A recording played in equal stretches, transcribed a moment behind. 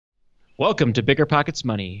Welcome to Bigger Pockets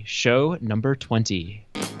Money, show number 20.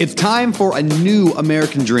 It's time for a new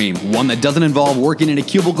American dream, one that doesn't involve working in a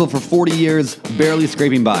cubicle for 40 years, barely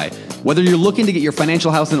scraping by. Whether you're looking to get your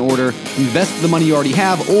financial house in order, invest the money you already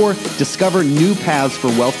have, or discover new paths for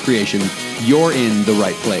wealth creation, you're in the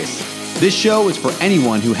right place. This show is for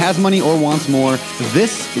anyone who has money or wants more.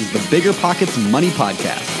 This is the BiggerPockets Money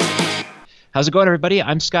Podcast. How's it going, everybody?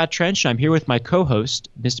 I'm Scott Trench. I'm here with my co-host,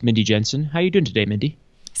 Miss Mindy Jensen. How are you doing today, Mindy?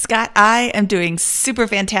 Scott, I am doing super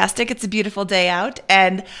fantastic. It's a beautiful day out,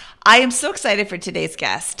 and I am so excited for today's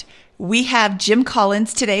guest. We have Jim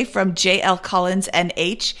Collins today from JL Collins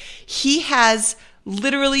NH. He has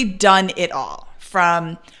literally done it all,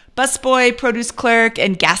 from busboy, produce clerk,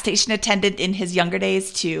 and gas station attendant in his younger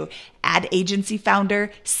days to ad agency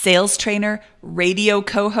founder, sales trainer, radio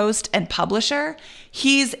co-host, and publisher.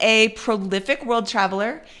 He's a prolific world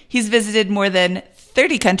traveler. He's visited more than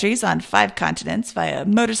 30 countries on 5 continents via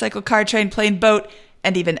motorcycle, car, train, plane, boat,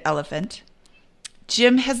 and even elephant.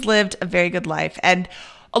 Jim has lived a very good life, and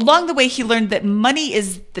along the way he learned that money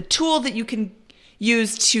is the tool that you can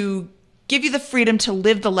use to give you the freedom to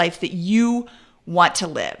live the life that you want to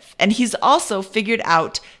live. And he's also figured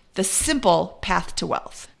out the simple path to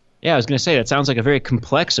wealth. Yeah, I was going to say, that sounds like a very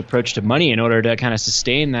complex approach to money in order to kind of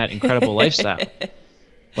sustain that incredible lifestyle.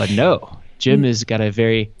 But no, Jim has got a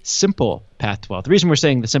very simple path to wealth. The reason we're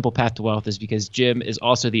saying the simple path to wealth is because Jim is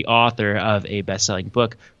also the author of a best-selling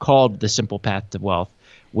book called The Simple Path to Wealth,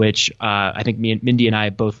 which I think Mindy and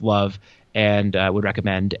I both love and would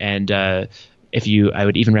recommend. And I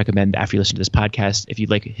would even recommend, after you listen to this podcast, if you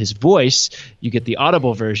like his voice, you get the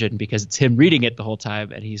Audible version because it's him reading it the whole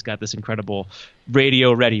time, and he's got this incredible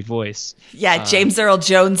radio-ready voice. Yeah, James Earl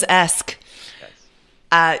Jones-esque.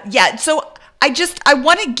 Yes. So I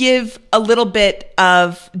want to give a little bit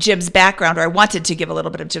of Jim's background, or I wanted to give a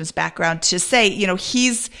little bit of Jim's background to say, you know,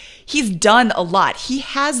 he's done a lot. He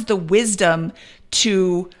has the wisdom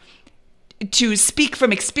to speak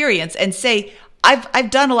from experience and say,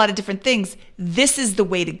 I've done a lot of different things. This is the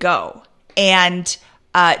way to go. And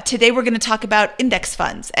today we're going to talk about index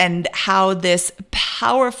funds and how this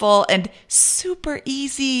powerful and super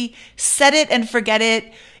easy set it and forget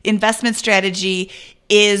it investment strategy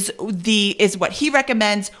is what he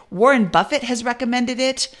recommends. Warren Buffett has recommended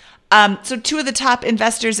it. So 2 of the top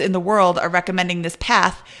investors in the world are recommending this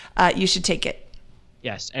path. You should take it.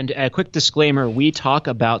 Yes, and a quick disclaimer, we talk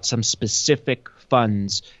about some specific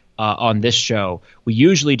funds on this show. We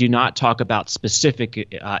usually do not talk about specific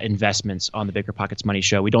investments on the BiggerPockets Money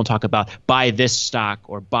Show. We don't talk about buy this stock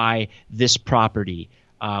or buy this property.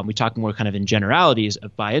 We talk more kind of in generalities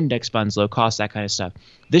of buy index funds, low cost, that kind of stuff.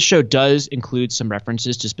 This show does include some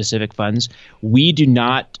references to specific funds. We do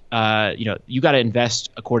not, you got to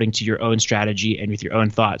invest according to your own strategy and with your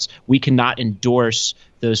own thoughts. We cannot endorse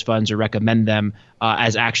those funds or recommend them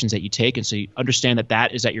as actions that you take. And so you understand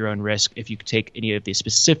that is at your own risk if you take any of the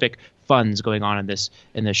specific funds going on in this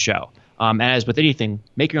show. And as with anything,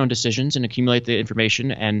 make your own decisions and accumulate the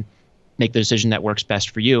information and make the decision that works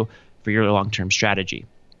best for you for your long-term strategy.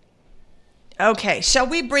 Okay, shall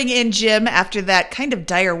we bring in Jim after that kind of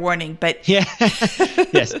dire warning? But yeah,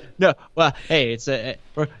 yes, no. Well, hey, it's a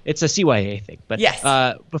CYA thing. But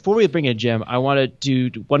yes. Before we bring in Jim, I want to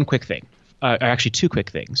do one quick thing, or actually 2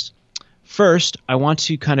 quick things. First, I want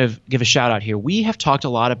to kind of give a shout out here. We have talked a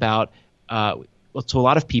lot about to a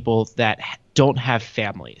lot of people that don't have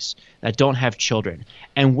families, that don't have children,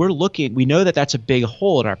 and we know that that's a big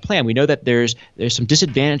hole in our plan. We know that there's some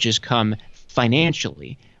disadvantages come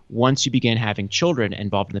financially once you begin having children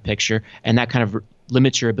involved in the picture, and that kind of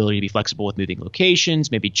limits your ability to be flexible with moving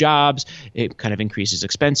locations, maybe jobs. It kind of increases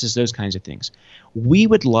expenses, those kinds of things. We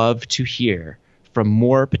would love to hear from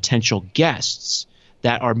more potential guests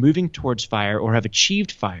that are moving towards FIRE or have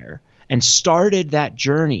achieved FIRE and started that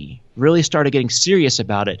journey, really started getting serious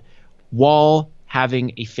about it while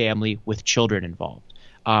having a family with children involved.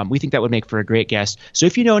 We think that would make for a great guest. So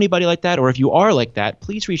if you know anybody like that, or if you are like that,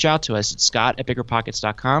 please reach out to us at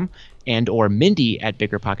scott@biggerpockets.com and or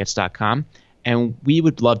mindy@biggerpockets.com, and we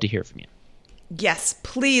would love to hear from you. Yes,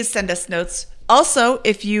 please send us notes. Also,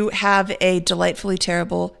 if you have a delightfully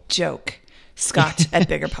terrible joke,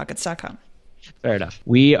 scott@biggerpockets.com. Fair enough.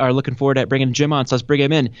 We are looking forward to bringing Jim on, so let's bring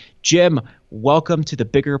him in. Jim, welcome to the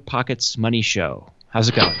BiggerPockets Money Show. How's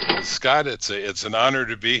it going? Scott, it's an honor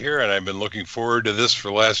to be here, and I've been looking forward to this for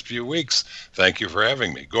the last few weeks. Thank you for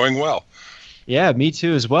having me. Going well. Yeah, me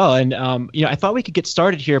too as well. And I thought we could get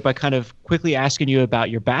started here by kind of quickly asking you about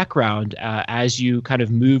your background as you kind of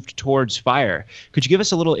moved towards FIRE. Could you give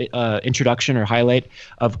us a little introduction or highlight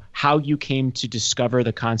of how you came to discover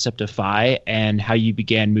the concept of FI and how you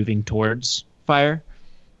began moving towards FIRE?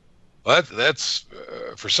 Well, that's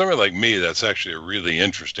for someone like me, that's actually a really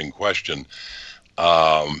interesting question.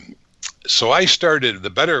 Um, so I started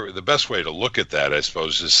the best way to look at that, I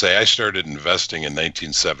suppose, is say I started investing in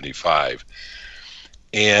 1975.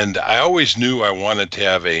 And I always knew I wanted to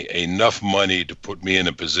have enough money to put me in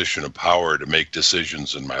a position of power to make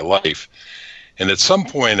decisions in my life. And at some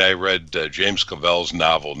point, I read James Clavell's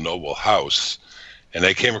novel, Noble House, and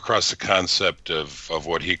I came across the concept of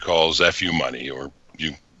what he calls FU money, or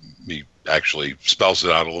he actually spells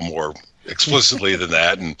it out a little more explicitly than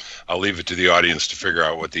that, and I'll leave it to the audience to figure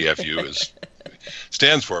out what the FU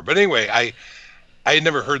stands for. But anyway, I had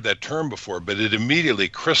never heard that term before, but it immediately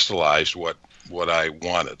crystallized what I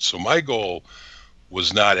wanted. So my goal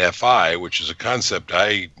was not FI, which is a concept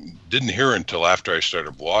I didn't hear until after I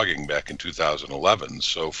started blogging back in 2011.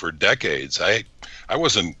 So for decades, I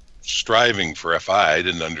wasn't striving for FI. I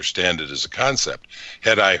didn't understand it as a concept.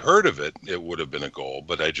 Had I heard of it, it would have been a goal,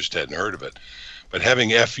 but I just hadn't heard of it. But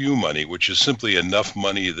having FU money, which is simply enough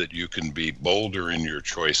money that you can be bolder in your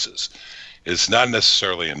choices, it's not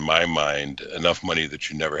necessarily, in my mind, enough money that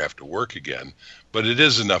you never have to work again, but it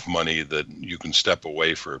is enough money that you can step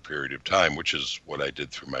away for a period of time, which is what I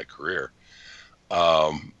did through my career.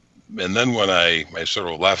 And then when I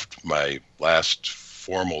sort of left my last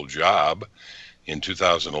formal job in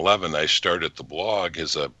 2011, I started the blog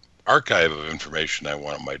as an archive of information I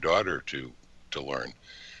wanted my daughter to learn.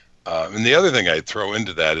 And the other thing I'd throw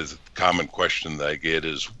into that is a common question that I get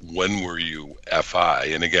is, when were you FI?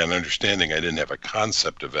 And again, understanding I didn't have a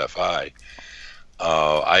concept of FI.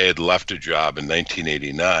 I had left a job in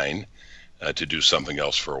 1989 to do something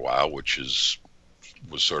else for a while, which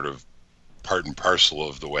was sort of part and parcel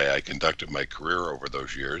of the way I conducted my career over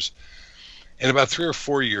those years. And about 3 or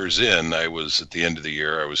 4 years in, I was, at the end of the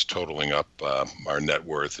year, I was totaling up our net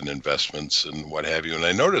worth and investments and what have you, and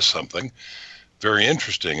I noticed something very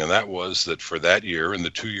interesting, and that was that for that year and the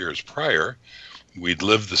 2 years prior, we'd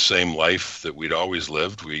lived the same life that we'd always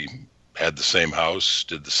lived. We had the same house,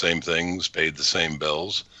 did the same things, paid the same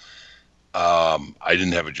bills. I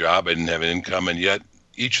didn't have a job, I didn't have an income, and yet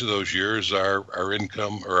each of those years our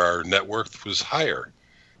income or our net worth was higher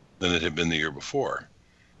than it had been the year before.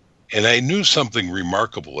 And I knew something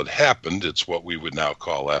remarkable had happened. It's what we would now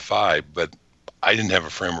call FI, but I didn't have a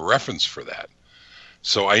frame of reference for that.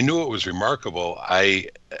 So I knew it was remarkable. I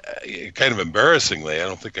kind of embarrassingly, I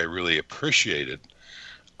don't think I really appreciated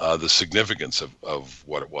the significance of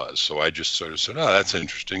what it was. So I just sort of said, oh, that's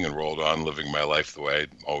interesting, and rolled on living my life the way I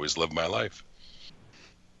always lived my life.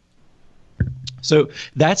 So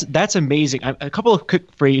that's amazing. A couple of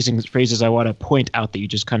quick phrases I want to point out that you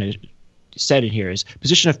just kind of said in here is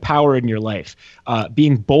position of power in your life,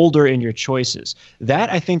 being bolder in your choices. That,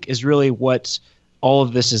 I think, is really what all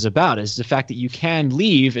of this is about, is the fact that you can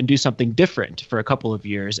leave and do something different for a couple of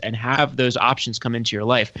years and have those options come into your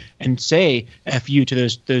life and say FU to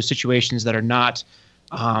those situations that are not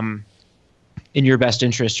in your best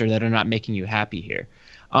interest or that are not making you happy here.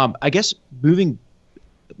 I guess moving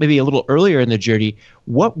maybe a little earlier in the journey,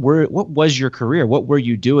 what was your career? What were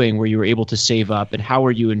you doing where you were able to save up, and how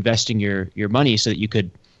were you investing your money so that you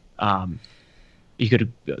could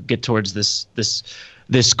get towards this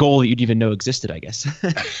goal that you'd even know existed, I guess?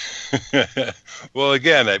 Well,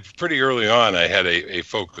 again, pretty early on, I had a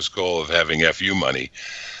focused goal of having FU money.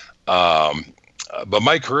 But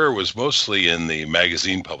my career was mostly in the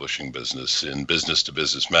magazine publishing business, in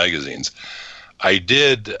business-to-business magazines. I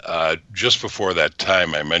did, just before that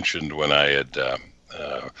time, I mentioned when I had,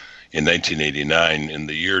 in 1989, in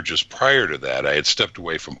the year just prior to that, I had stepped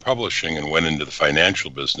away from publishing and went into the financial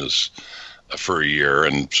business for a year,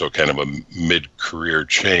 and so kind of a mid-career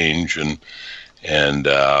change, and then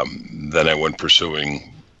I went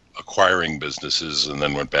pursuing acquiring businesses, and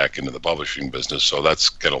then went back into the publishing business. So that's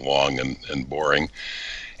kind of long and boring.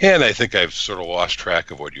 And I think I've sort of lost track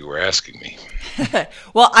of what you were asking me.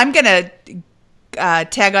 Well, I'm going to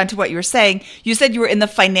tag on to what you were saying. You said you were in the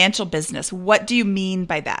financial business. What do you mean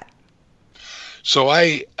by that? So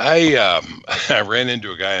I ran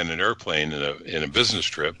into a guy on an airplane in a business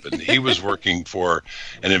trip, and he was working for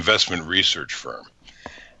an investment research firm.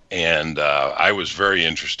 And I was very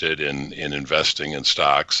interested in investing in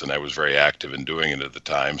stocks, and I was very active in doing it at the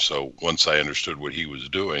time. So once I understood what he was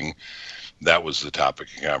doing, that was the topic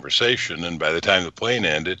of conversation. And by the time the plane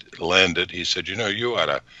landed, he said, you ought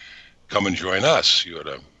to come and join us. You ought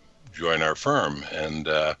to join our firm. And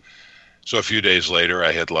so a few days later,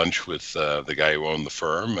 I had lunch with the guy who owned the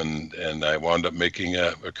firm, and I wound up making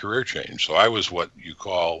a career change. So I was what you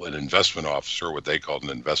call an investment officer, what they called an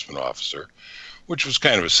investment officer, which was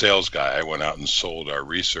kind of a sales guy. I went out and sold our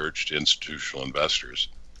research to institutional investors.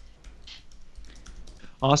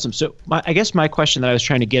 Awesome. So I guess my question that I was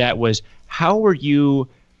trying to get at was, how were you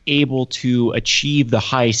able to achieve the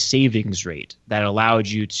high savings rate that allowed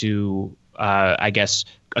you to, I guess,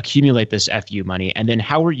 accumulate this FU money? And then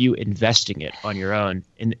how were you investing it on your own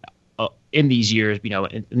in these years,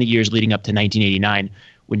 in the years leading up to 1989,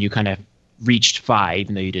 when you kind of reached 5,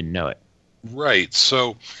 even though you didn't know it? Right.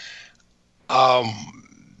 So,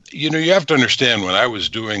 you have to understand, when I was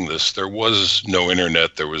doing this, there was no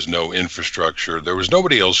internet, there was no infrastructure, there was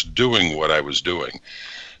nobody else doing what I was doing.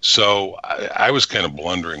 So I was kind of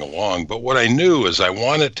blundering along. But what I knew is I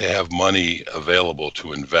wanted to have money available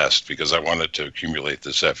to invest because I wanted to accumulate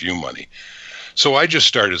this FU money. So I just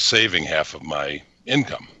started saving half of my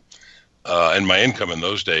income. And my income in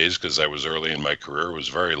those days, because I was early in my career, was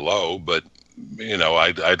very low. But,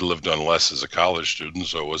 I'd lived on less as a college student,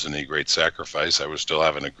 so it wasn't any great sacrifice. I was still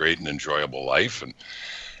having a great and enjoyable life.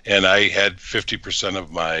 And I had 50%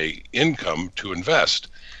 of my income to invest.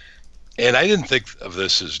 And I didn't think of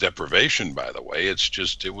this as deprivation, by the way.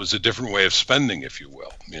 It was a different way of spending, if you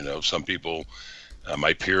will. Some people,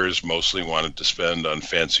 my peers, mostly wanted to spend on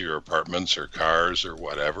fancier apartments or cars or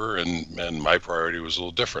whatever, and my priority was a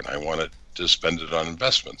little different. I wanted to spend it on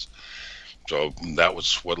investments. So that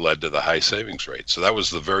was what led to the high savings rate. So that was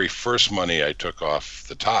the very first money I took off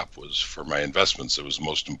the top, was for my investments. It was the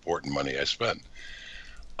most important money I spent.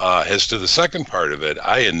 As to the second part of it,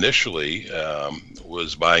 I initially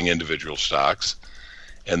was buying individual stocks,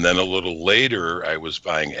 and then a little later I was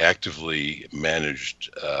buying actively managed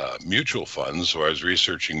mutual funds. So I was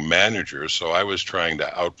researching managers, so I was trying to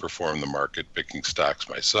outperform the market, picking stocks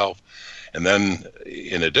myself. And then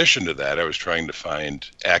in addition to that, I was trying to find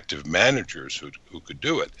active managers who could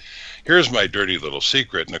do it. Here's my dirty little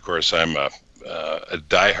secret, and of course I'm a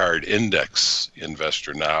diehard index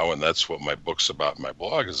investor now, and that's what my book's about, my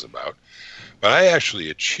blog is about. But I actually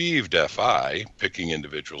achieved FI, picking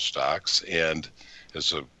individual stocks, and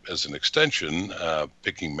as an extension,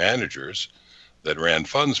 picking managers that ran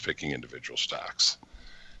funds picking individual stocks.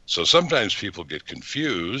 So sometimes people get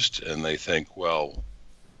confused and they think, well,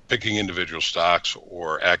 picking individual stocks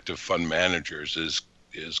or active fund managers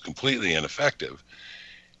is completely ineffective.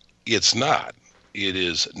 It's not. It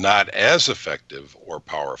is not as effective or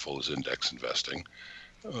powerful as index investing,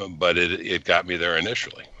 but it got me there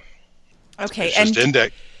initially. Okay, and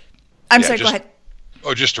sorry, go ahead.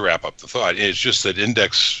 Oh, just to wrap up the thought, it's just that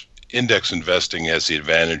index investing has the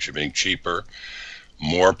advantage of being cheaper,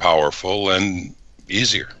 more powerful, and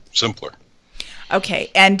easier, simpler.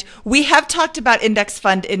 Okay, and we have talked about index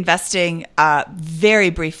fund investing very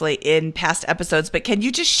briefly in past episodes, but can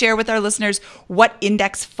you just share with our listeners what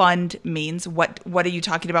index fund means? What are you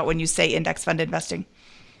talking about when you say index fund investing?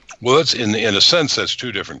 Well, that's in a sense, that's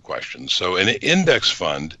two different questions. So an index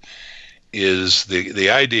fund is the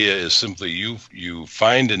idea is simply you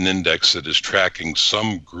find an index that is tracking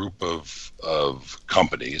some group of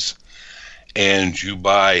companies, and you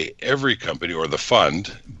buy every company, or the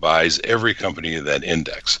fund buys every company in that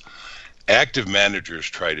index. Active managers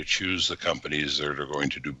try to choose the companies that are going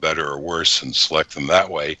to do better or worse and select them that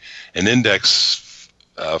way. An index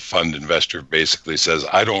fund investor basically says,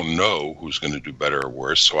 I don't know who's going to do better or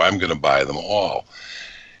worse, so I'm going to buy them all.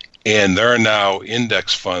 And there are now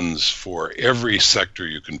index funds for every sector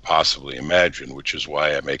you can possibly imagine, which is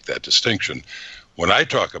why I make that distinction. When I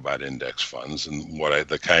talk about index funds, and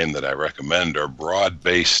the kind that I recommend are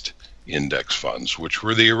broad-based index funds, which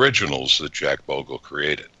were the originals that Jack Bogle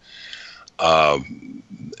created. An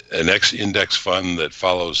index fund that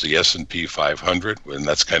follows the S&P 500, and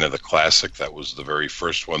that's kind of the classic. That was the very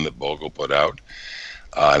first one that Bogle put out.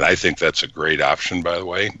 And I think that's a great option, by the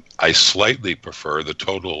way. I slightly prefer the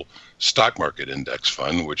total stock market index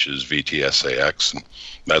fund, which is VTSAX, and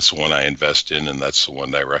that's the one I invest in, and that's the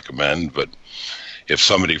one I recommend. But if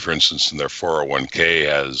somebody, for instance, in their 401k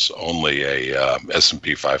has only a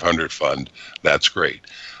S&P 500 fund, that's great.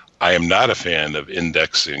 I am not a fan of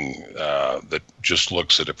indexing that just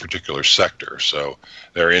looks at a particular sector. So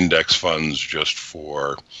there are index funds just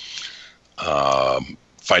for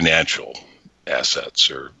financial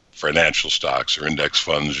assets or financial stocks, or index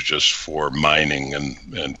funds just for mining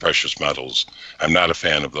and precious metals. I'm not a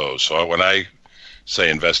fan of those. So when I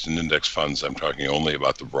say invest in index funds, I'm talking only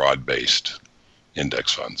about the broad-based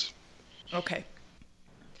index funds. Okay.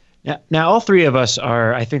 Now, all three of us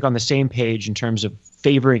are, I think, on the same page in terms of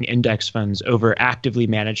favoring index funds over actively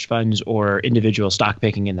managed funds or individual stock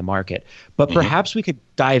picking in the market. But perhaps we could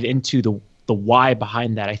dive into the why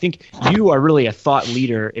behind that. I think you are really a thought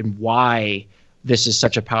leader in why this is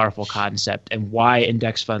such a powerful concept and why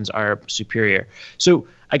index funds are superior. So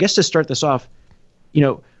I guess to start this off,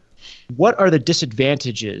 What are the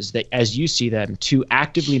disadvantages that, as you see them, to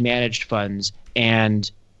actively managed funds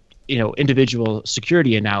and individual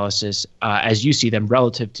security analysis as you see them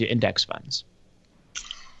relative to index funds?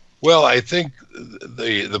 Well, I think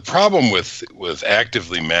the problem with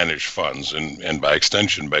actively managed funds, and by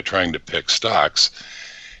extension by trying to pick stocks,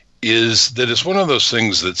 is that it's one of those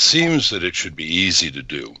things that seems that it should be easy to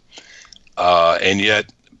do. And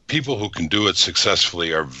yet people who can do it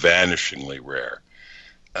successfully are vanishingly rare.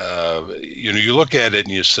 You look at it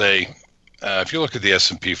and you say, if you look at the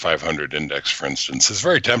S&P 500 index, for instance, it's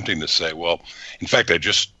very tempting to say, well, in fact, I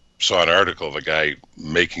just saw an article of a guy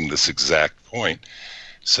making this exact point,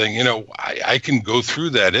 saying, I can go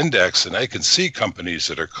through that index and I can see companies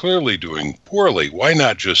that are clearly doing poorly. Why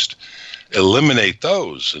not just eliminate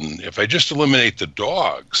those? And if I just eliminate the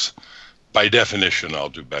dogs, by definition, I'll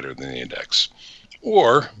do better than the index.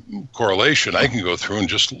 Or correlation, I can go through and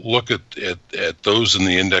just look at those in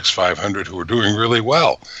the index 500 who are doing really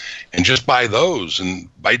well and just buy those. And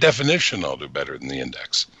by definition, I'll do better than the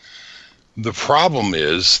index. The problem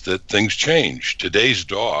is that things change. Today's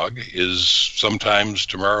dog is sometimes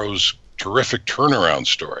tomorrow's terrific turnaround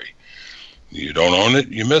story. You don't own it,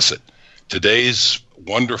 you miss it. Today's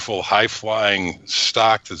wonderful high-flying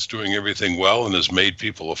stock that's doing everything well and has made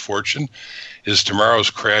people a fortune is tomorrow's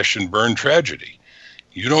crash and burn tragedy.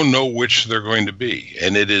 You don't know which they're going to be.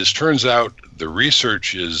 And turns out the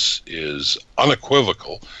research is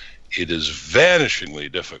unequivocal. It is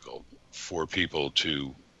vanishingly difficult for people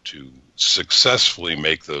to successfully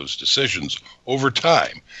make those decisions over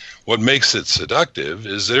time. What makes it seductive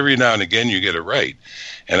is that every now and again you get it right.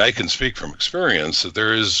 And I can speak from experience that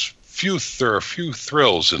there are few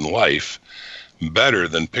thrills in life better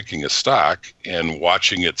than picking a stock and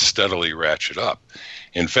watching it steadily ratchet up.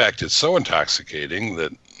 In fact, it's so intoxicating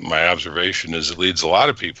that my observation is it leads a lot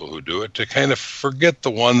of people who do it to kind of forget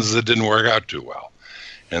the ones that didn't work out too well.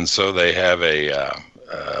 And so they have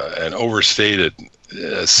an overstated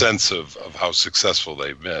sense of how successful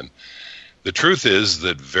they've been. The truth is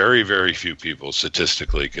that very, very few people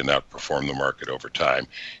statistically can outperform the market over time.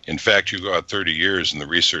 In fact, you go out 30 years and the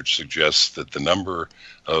research suggests that the number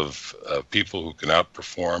of people who can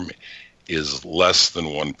outperform is less than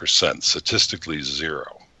 1%, statistically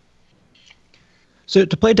zero. So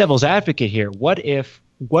to play devil's advocate here, what if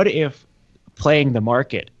playing the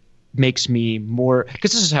market makes me more,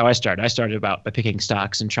 because this is how I started. I started by picking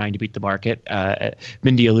stocks and trying to beat the market.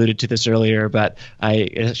 Mindy alluded to this earlier, but I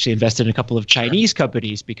actually invested in a couple of Chinese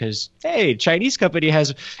companies because, hey, Chinese company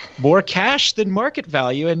has more cash than market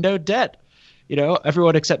value and no debt.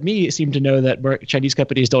 Everyone except me seemed to know that Chinese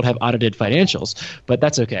companies don't have audited financials, but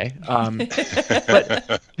that's okay.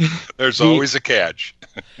 But there's always a catch.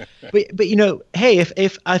 but hey,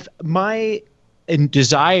 if my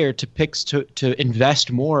desire to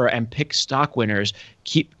invest more and pick stock winners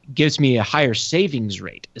gives me a higher savings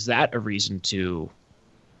rate, is that a reason to?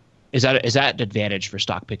 Is that an advantage for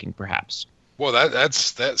stock picking, perhaps? Well,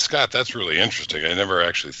 that's Scott. That's really interesting. I never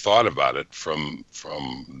actually thought about it from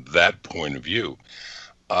that point of view.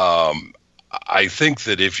 I think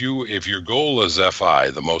that if your goal is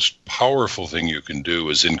FI, the most powerful thing you can do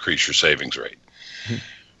is increase your savings rate. Mm-hmm.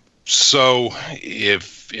 So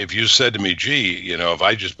if you said to me, gee, if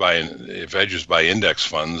I just buy index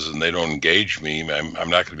funds and they don't engage me, I'm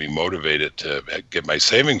not going to be motivated to get my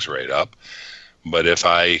savings rate up. But if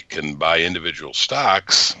I can buy individual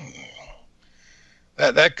stocks,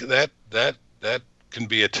 that can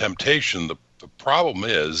be a temptation. The problem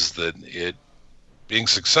is that being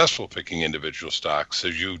successful picking individual stocks,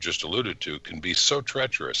 as you just alluded to, can be so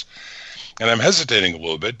treacherous. And I'm hesitating a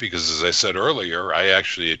little bit because, as I said earlier, I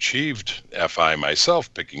actually achieved FI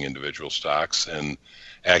myself picking individual stocks and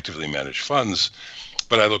actively managed funds.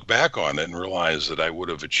 But I look back on it and realize that I would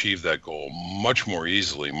have achieved that goal much more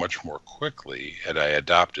easily, much more quickly had I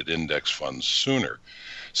adopted index funds sooner.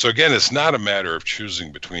 So again, it's not a matter of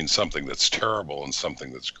choosing between something that's terrible and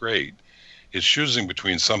something that's great. It's choosing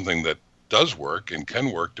between something that does work and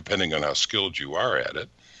can work depending on how skilled you are at it,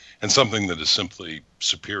 and something that is simply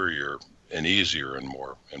superior and easier and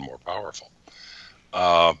more powerful.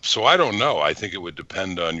 So I don't know. I think it would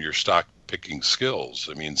depend on your stock picking skills.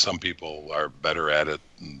 I mean, some people are better at it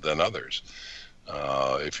than others.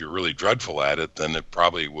 If you're really dreadful at it, then it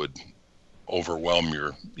probably would overwhelm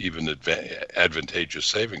your even advantageous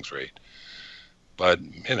savings rate. But,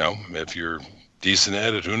 if you're decent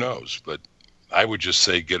at it, who knows? But I would just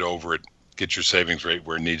say get over it. Get your savings rate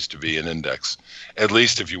where it needs to be in index, at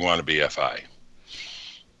least if you want to be FI.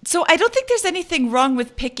 So I don't think there's anything wrong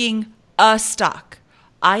with picking a stock.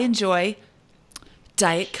 I enjoy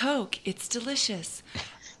Diet Coke. It's delicious.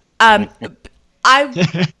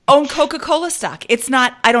 I own Coca-Cola stock. It's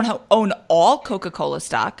not, I don't own all Coca-Cola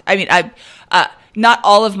stock. I mean, not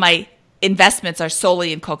all of my investments are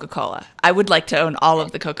solely in Coca-Cola. I would like to own all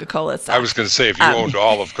of the Coca-Cola stock. I was going to say, if you owned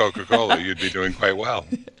all of Coca-Cola, you'd be doing quite well.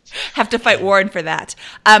 Have to fight Warren for that.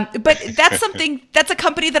 But that's a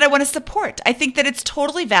company that I want to support. I think that it's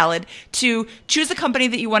totally valid to choose a company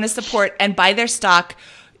that you want to support and buy their stock.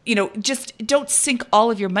 Just don't sink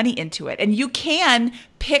all of your money into it. And you can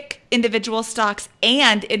pick individual stocks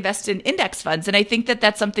and invest in index funds. And I think that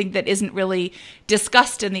that's something that isn't really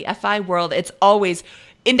discussed in the FI world. It's always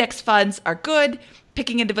index funds are good,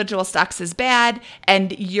 picking individual stocks is bad,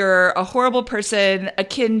 and you're a horrible person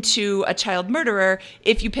akin to a child murderer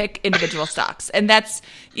if you pick individual stocks. And that's,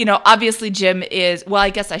 obviously Jim is, well,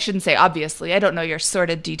 I guess I shouldn't say obviously. I don't know your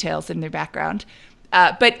sordid details in their background.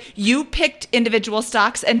 But you picked individual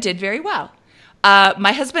stocks and did very well.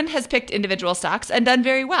 My husband has picked individual stocks and done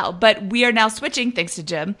very well, but we are now switching, thanks to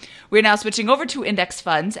Jim, we're now switching over to index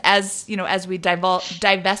funds as we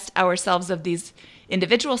divest ourselves of these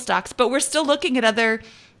individual stocks, but we're still looking at other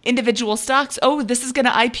individual stocks. Oh, this is going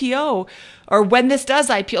to IPO, or when this does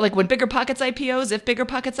IPO, like when BiggerPockets IPOs, if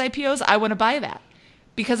BiggerPockets IPOs, I want to buy that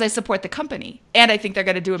because I support the company and I think they're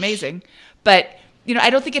going to do amazing. But, I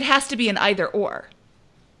don't think it has to be an either or.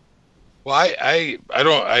 Well, I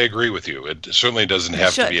agree with you. It certainly doesn't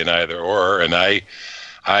have to be an either or. And I,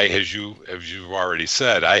 as you've already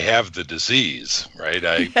said, I have the disease, right?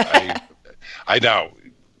 I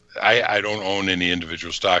don't own any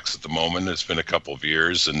individual stocks at the moment. It's been a couple of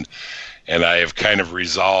years, and I have kind of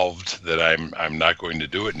resolved that I'm not going to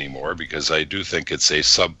do it anymore because I do think it's a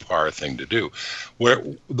subpar thing to do. Where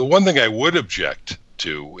the one thing I would object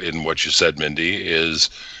to in what you said, Mindy,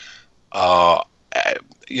 is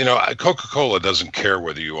Coca-Cola doesn't care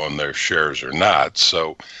whether you own their shares or not.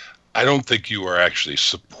 So I don't think you are actually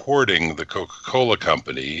supporting the Coca-Cola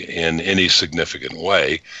company in any significant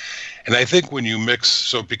way. And I think when you mix,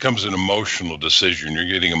 so it becomes an emotional decision. You're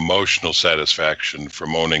getting emotional satisfaction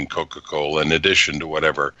from owning Coca-Cola in addition to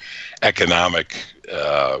whatever economic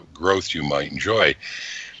growth you might enjoy.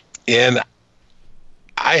 And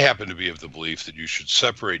I happen to be of the belief that you should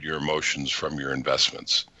separate your emotions from your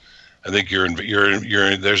investments. I think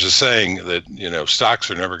there's a saying that, stocks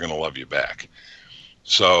are never going to love you back.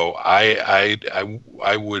 So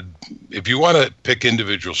I would, if you want to pick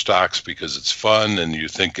individual stocks because it's fun and you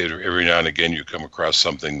think every now and again you come across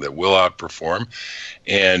something that will outperform,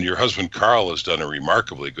 and your husband Carl has done a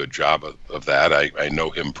remarkably good job of that. I know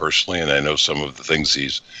him personally, and I know some of the things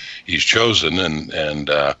he's chosen, and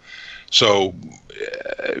so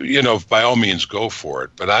by all means go for it.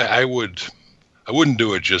 But I wouldn't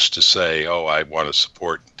do it just to say, oh, I want to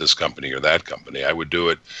support this company or that company. I would do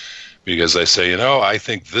it because I say, I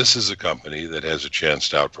think this is a company that has a chance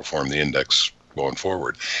to outperform the index going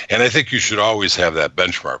forward. And I think you should always have that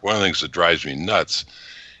benchmark. One of the things that drives me nuts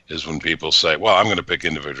is when people say, well, I'm going to pick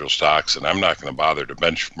individual stocks and I'm not going to bother to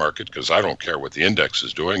benchmark it because I don't care what the index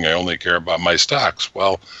is doing. I only care about my stocks.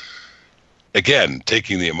 Well, again,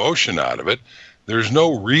 taking the emotion out of it, there's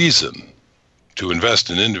no reason to invest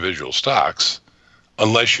in individual stocks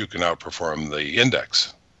unless you can outperform the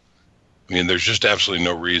index. I mean, there's just absolutely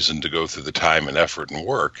no reason to go through the time and effort and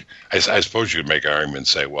work. I suppose you could make an argument and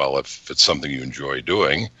say, well, if it's something you enjoy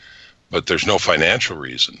doing, but there's no financial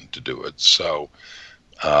reason to do it. So,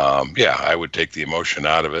 I would take the emotion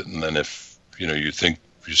out of it. And then if, you think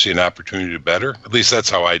you see an opportunity to better, at least that's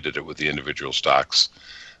how I did it with the individual stocks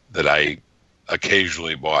that I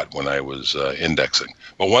occasionally bought when I was indexing.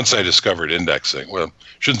 But once I discovered indexing, well,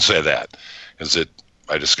 shouldn't say that, because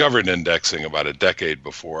I discovered indexing about a decade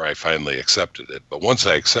before I finally accepted it. But once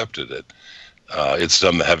I accepted it, it's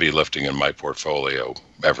done the heavy lifting in my portfolio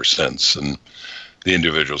ever since. And the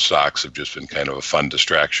individual stocks have just been kind of a fun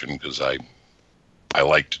distraction because I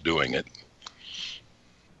liked doing it.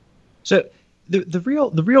 So the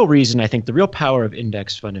real reason, I think, the real power of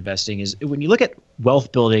index fund investing is when you look at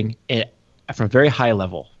wealth building from a very high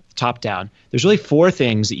level, top down, there's really four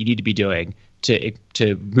things that you need to be doing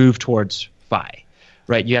to move towards FI.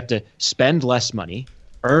 Right, you have to spend less money,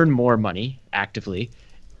 earn more money actively,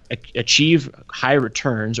 achieve high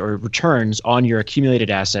returns or returns on your accumulated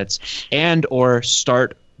assets, and or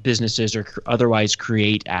start businesses or otherwise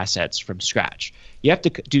create assets from scratch. You have to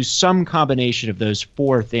do some combination of those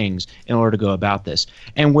four things in order to go about this.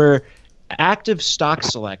 And where active stock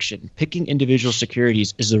selection, picking individual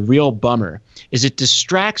securities, is a real bummer, is it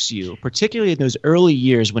distracts you, particularly in those early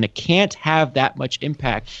years when it can't have that much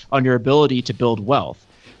impact on your ability to build wealth,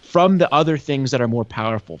 from the other things that are more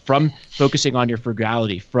powerful, from focusing on your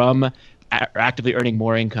frugality, from actively earning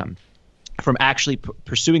more income. from actually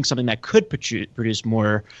pursuing something that could produce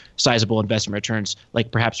more sizable investment returns,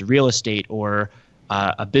 like perhaps real estate or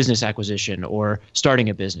a business acquisition or starting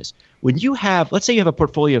a business. When you have, let's say you have a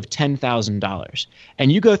portfolio of $10,000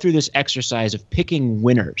 and you go through this exercise of picking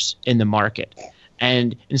winners in the market,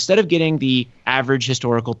 and instead of getting the average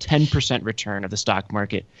historical 10% return of the stock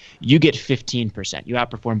market, you get 15%. You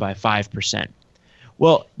outperform by 5%.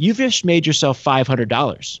 Well, you've just made yourself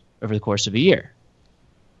 $500 over the course of a year,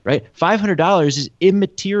 right? $500 is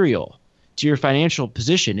immaterial to your financial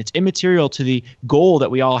position. It's immaterial to the goal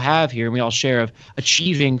that we all have here and we all share of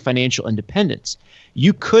achieving financial independence.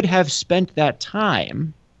 You could have spent that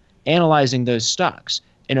time analyzing those stocks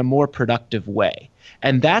in a more productive way.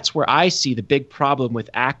 And that's where I see the big problem with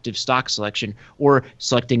active stock selection or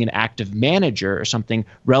selecting an active manager or something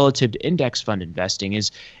relative to index fund investing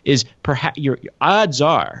is perhaps your odds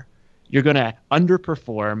are you're going to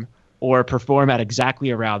underperform or perform at exactly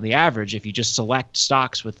around the average if you just select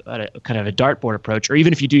stocks with a kind of a dartboard approach, or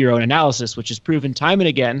even if you do your own analysis, which is proven time and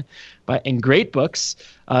again in great books,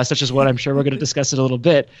 such as what I'm sure we're going to discuss in a little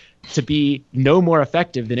bit, to be no more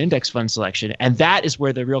effective than index fund selection. And that is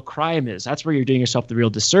where the real crime is. That's where you're doing yourself the real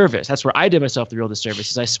disservice. That's where I did myself the real disservice,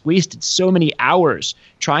 is I wasted so many hours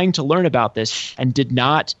trying to learn about this and did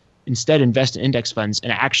not instead invest in index funds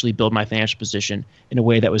and actually build my financial position in a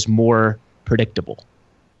way that was more predictable.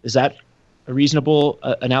 Is that a reasonable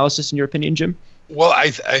analysis in your opinion, Jim? Well, I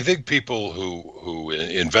think people who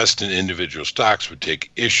invest in individual stocks would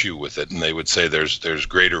take issue with it, and they would say there's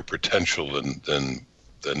greater potential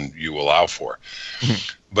than you allow for.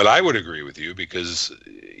 But I would agree with you, because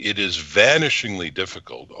it is vanishingly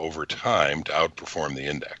difficult over time to outperform the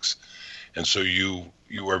index, and so you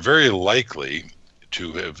are very likely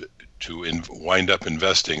to wind up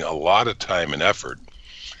investing a lot of time and effort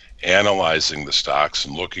analyzing the stocks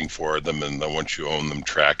and looking for them, and then once you own them,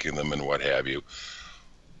 tracking them and what have you,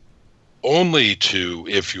 only to,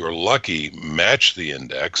 if you're lucky, match the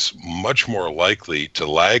index, much more likely to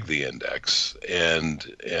lag the index, and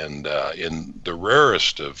in the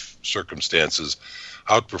rarest of circumstances,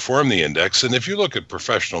 outperform the index. And if you look at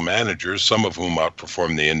professional managers, some of whom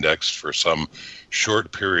outperform the index for some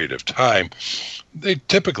short period of time, they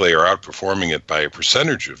typically are outperforming it by a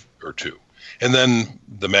percentage or two. And then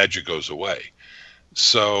the magic goes away.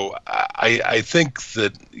 So I think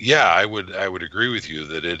that, yeah, I would agree with you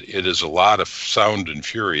that it is a lot of sound and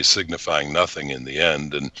fury signifying nothing in the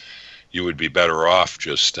end, and you would be better off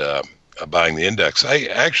just buying the index. I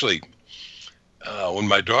actually, when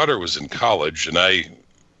my daughter was in college, and I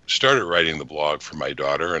started writing the blog for my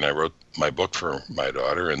daughter, and I wrote my book for my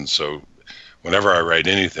daughter, and so whenever I write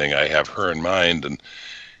anything, I have her in mind,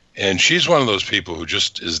 and she's one of those people who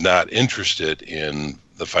just is not interested in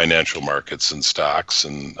the financial markets and stocks.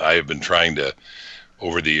 And I have been trying to,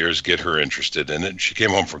 over the years, get her interested in it. She came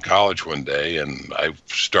home from college one day, and I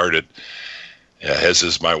started, as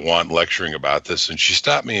is my wont, lecturing about this. And she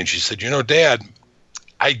stopped me and she said, Dad,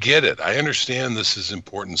 I get it. I understand this is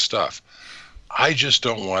important stuff. I just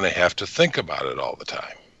don't want to have to think about it all the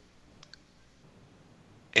time.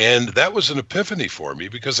 And that was an epiphany for me,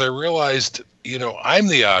 because I realized, I'm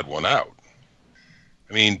the odd one out.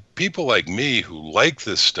 I mean, people like me who like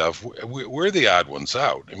this stuff, we're the odd ones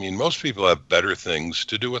out. I mean, most people have better things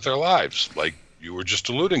to do with their lives, like you were just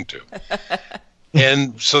alluding to.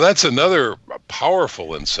 And so that's another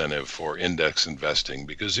powerful incentive for index investing,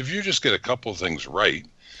 because if you just get a couple of things right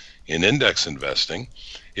in index investing,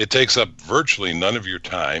 it takes up virtually none of your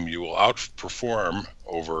time. You will outperform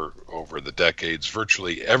over the decades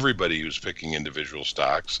virtually everybody who's picking individual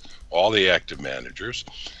stocks, all the active managers,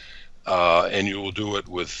 and you will do it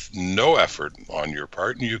with no effort on your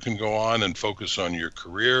part. And you can go on and focus on your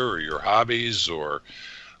career or your hobbies or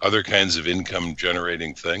other kinds of income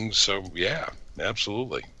generating things. So yeah,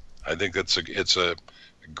 absolutely. I think it's a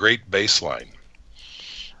great baseline.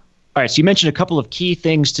 All right, so you mentioned a couple of key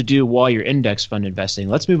things to do while you're index fund investing.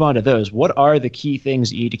 Let's move on to those. What are the key things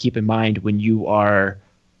that you need to keep in mind when you are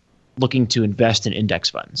looking to invest in index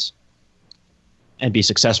funds and be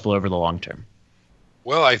successful over the long term?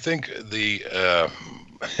 Well, I think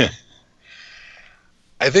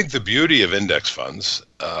I think the beauty of index funds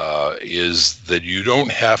is that you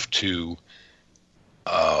don't have to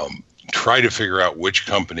try to figure out which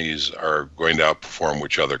companies are going to outperform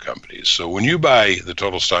which other companies. So when you buy the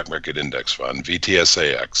Total Stock Market Index Fund,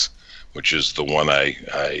 VTSAX, which is the one I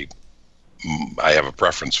have a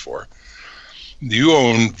preference for, you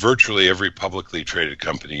own virtually every publicly traded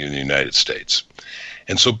company in the United States.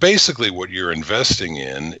 And so basically what you're investing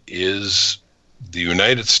in is the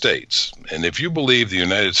United States. And if you believe the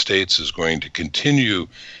United States is going to continue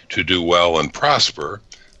to do well and prosper,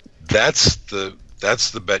 that's the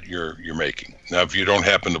bet you're making. Now, if you don't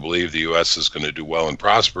happen to believe the U.S. is going to do well and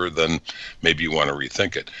prosper, then maybe you want to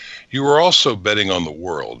rethink it. You are also betting on the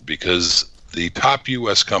world, because the top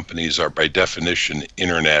U.S. companies are by definition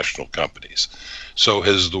international companies. So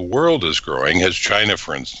as the world is growing, as China,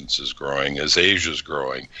 for instance, is growing, as Asia is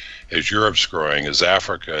growing, as Europe's growing, as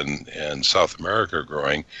Africa and South America are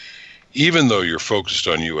growing, even though you're focused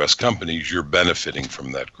on U.S. companies, you're benefiting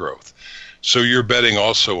from that growth. So you're betting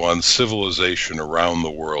also on civilization around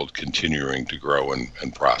the world continuing to grow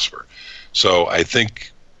and prosper. So I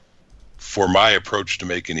think for my approach to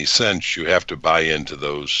make any sense, you have to buy into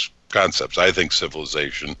those concepts. I think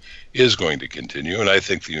civilization is going to continue, and I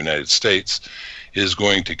think the United States is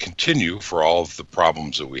going to continue, for all of the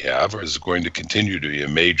problems that we have, is going to continue to be a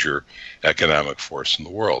major economic force in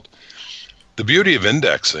the world. The beauty of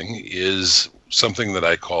indexing is something that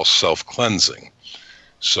I call self-cleansing.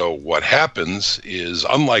 So what happens is,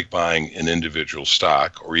 unlike buying an individual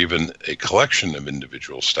stock or even a collection of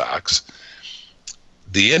individual stocks,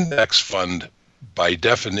 the index fund by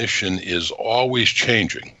definition is always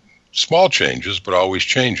changing. Small changes, but always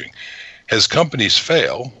changing. As companies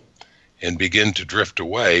fail and begin to drift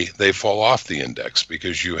away, they fall off the index,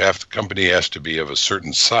 because the company has to be of a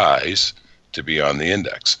certain size to be on the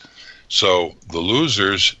index. So the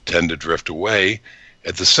losers tend to drift away.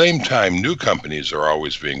 At the same time, new companies are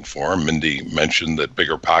always being formed. Mindy mentioned that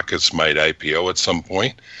BiggerPockets might IPO at some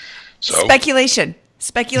point. So Speculation.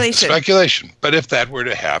 But if that were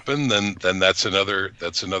to happen, then that's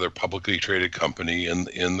another publicly traded company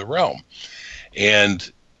in the realm.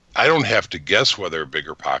 And I don't have to guess whether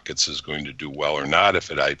BiggerPockets is going to do well or not if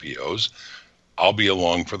it IPOs. I'll be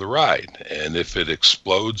along for the ride. And if it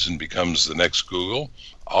explodes and becomes the next Google,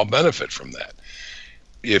 I'll benefit from that.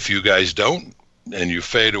 If you guys don't, and you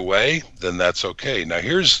fade away, then that's okay. Now,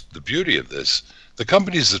 here's the beauty of this. The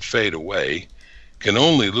companies that fade away can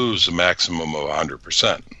only lose a maximum of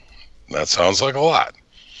 100%. That sounds like a lot.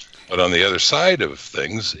 But on the other side of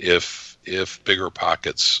things, if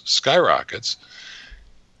BiggerPockets skyrockets,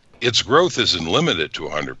 its growth isn't limited to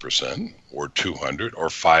 100% or 200 or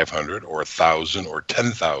 500 or 1,000 or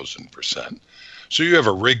 10,000%. So you have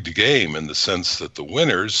a rigged game in the sense that the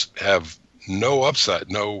winners have no upside,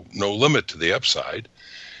 no limit to the upside,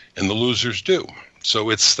 and the losers do. So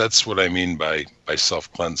that's what I mean by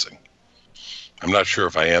self-cleansing. I'm not sure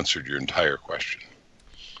if I answered your entire question.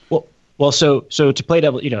 Well, so to play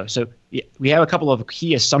devil, so we have a couple of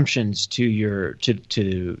key assumptions to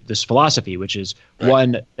this philosophy, which is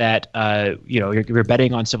one that you're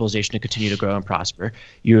betting on civilization to continue to grow and prosper.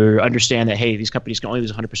 You understand that, hey, these companies can only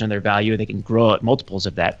lose 100% of their value, and they can grow at multiples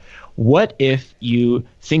of that. What if you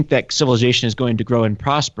think that civilization is going to grow and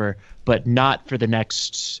prosper, but not for the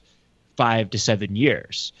next 5 to 7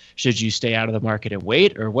 years? Should you stay out of the market and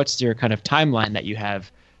wait, or what's your kind of timeline that you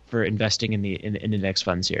have for investing in the index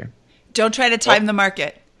funds here? Don't try to time the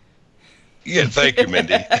market. Yeah, thank you,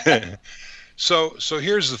 Mindy. So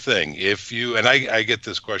here's the thing. If you, and I get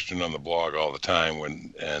this question on the blog all the time,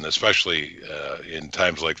 and especially in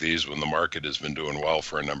times like these when the market has been doing well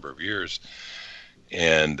for a number of years.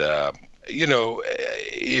 And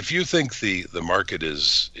if you think the market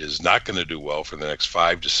is not going to do well for the next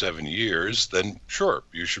 5 to 7 years, then sure,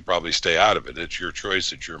 you should probably stay out of it. It's your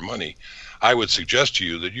choice. It's your money. I would suggest to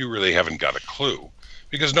you that you really haven't got a clue,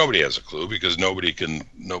 because nobody has a clue, because nobody can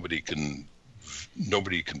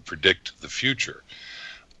predict the future.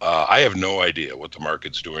 I have no idea what the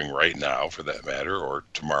market's doing right now, for that matter, or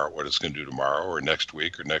tomorrow, what it's going to do tomorrow, or next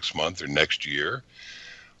week, or next month, or next year,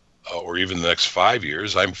 or even the next 5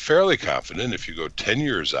 years. I'm fairly confident if you go 10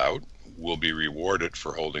 years out, we'll be rewarded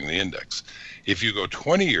for holding the index. If you go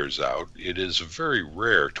 20 years out, it is a very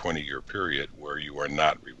rare 20-year period where you are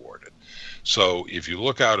not rewarded. So if you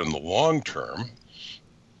look out in the long term,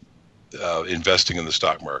 investing in the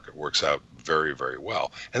stock market works out very, very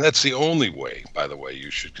well. And that's the only way, by the way,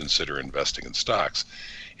 you should consider investing in stocks.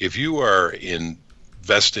 If you are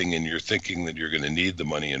investing and you're thinking that you're going to need the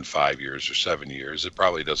money in 5 years or 7 years, it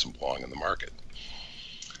probably doesn't belong in the market.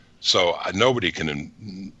 So nobody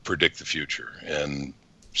can predict the future. And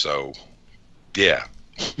so, yeah,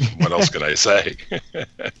 what else can I say?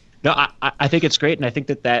 No, I think it's great. And I think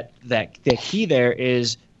that the key there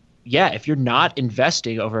is, yeah, if you're not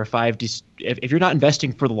investing over if you're not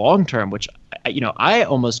investing for the long term, which I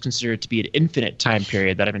almost consider it to be an infinite time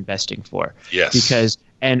period that I'm investing for. Yes. Because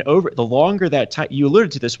over the longer that time, you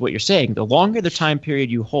alluded to this, what you're saying, the longer the time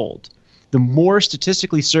period you hold, the more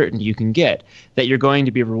statistically certain you can get that you're going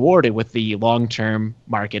to be rewarded with the long-term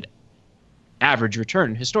market average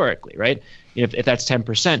return historically, right? If that's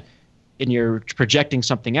 10%. and you're projecting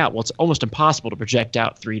something out, well, it's almost impossible to project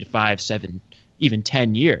out 3 to 5, 7, even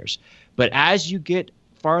 10 years. But as you get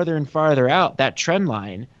farther and farther out that trend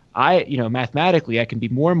line, mathematically, I can be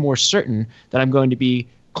more and more certain that I'm going to be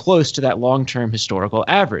close to that long-term historical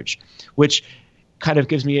average, which kind of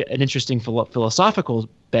gives me an interesting philosophical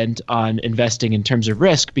bent on investing in terms of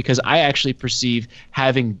risk, because I actually perceive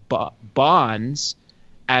having bonds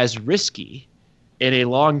as risky in a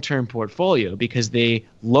long-term portfolio because they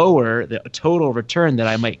lower the total return that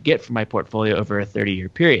I might get from my portfolio over a 30-year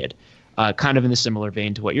period, kind of in the similar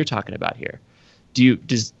vein to what you're talking about here. Do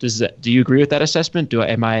you agree with that assessment?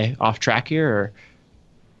 Am I off track here? Or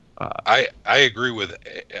I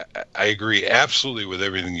agree absolutely with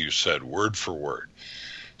everything you said, word for word.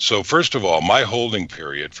 So first of all, my holding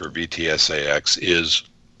period for VTSAX is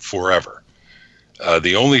forever.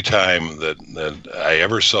 The only time that I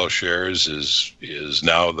ever sell shares is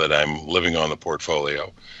now that I'm living on the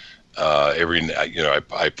portfolio.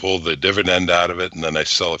 I pull the dividend out of it, and then I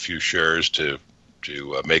sell a few shares to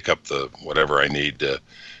make up the whatever I need to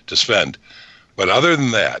spend. But other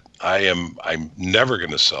than that, I'm never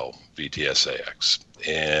going to sell VTSAX,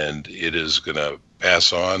 and it is going to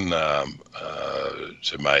pass on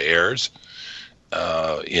to my heirs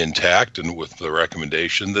intact, and with the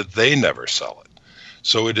recommendation that they never sell it.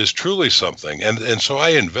 So it is truly something, and so I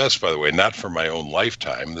invest, by the way, not for my own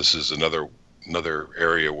lifetime. This is another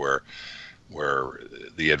area where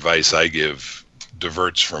the advice I give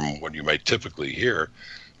diverts from what you might typically hear,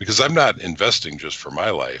 because I'm not investing just for my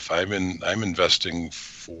life. I'm investing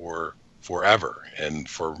for forever and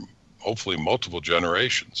for hopefully multiple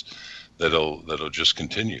generations that'll just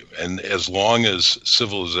continue. And as long as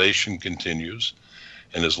civilization continues,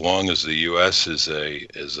 and as long as the U.S. is a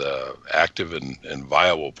active and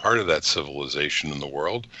viable part of that civilization in the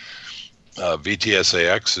world,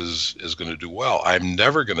 VTSAX is going to do well. I'm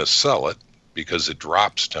never going to sell it because it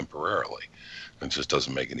drops temporarily. It just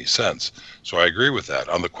doesn't make any sense. So I agree with that.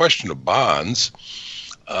 On the question of bonds,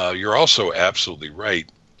 you're also absolutely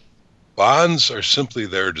right. Bonds are simply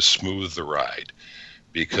there to smooth the ride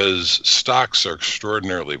because stocks are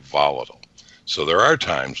extraordinarily volatile. So there are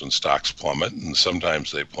times when stocks plummet, and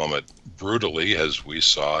sometimes they plummet brutally, as we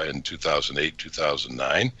saw in 2008,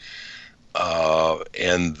 2009.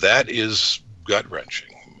 And that is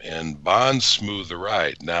gut-wrenching. And bonds smooth the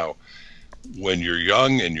ride. Now, when you're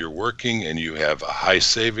young and you're working and you have a high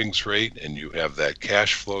savings rate and you have that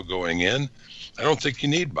cash flow going in, I don't think you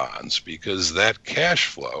need bonds, because that cash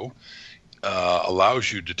flow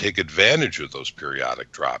allows you to take advantage of those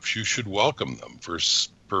periodic drops. You should welcome them.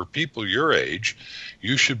 For people your age,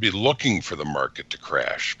 you should be looking for the market to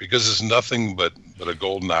crash, because it's nothing but a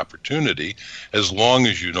golden opportunity as long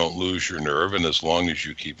as you don't lose your nerve and as long as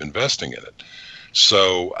you keep investing in it.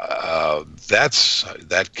 So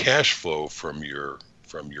that cash flow from your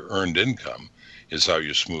earned income is how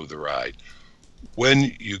you smooth the ride.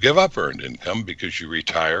 When you give up earned income because you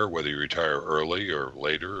retire, whether you retire early or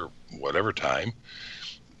later or whatever time,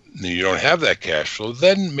 you don't have that cash flow,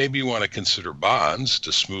 then maybe you want to consider bonds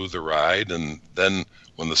to smooth the ride. And then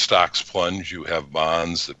when the stocks plunge, you have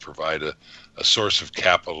bonds that provide a source of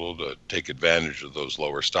capital to take advantage of those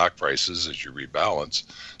lower stock prices as you rebalance.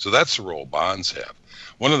 So that's the role bonds have.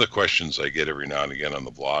 One of the questions I get every now and again on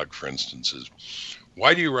the blog, for instance, is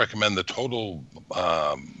why do you recommend the total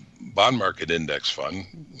bond market index fund,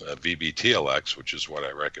 VBTLX, which is what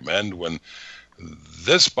I recommend, when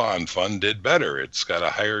this bond fund did better? It's got a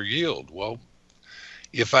higher yield. Well,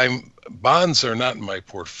 bonds are not in my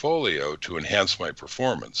portfolio to enhance my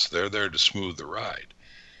performance. They're there to smooth the ride.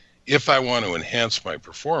 If I want to enhance my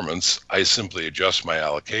performance, I simply adjust my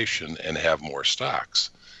allocation and have more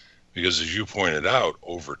stocks. Because as you pointed out,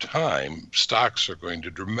 over time, stocks are going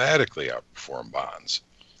to dramatically outperform bonds.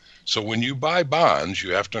 So when you buy bonds,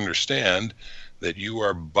 you have to understand that you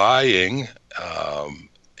are buying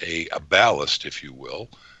a ballast, if you will,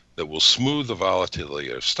 that will smooth the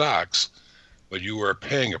volatility of stocks, but you are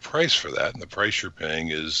paying a price for that, and the price you're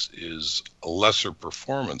paying is a lesser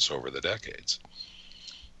performance over the decades.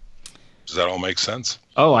 Does that all make sense?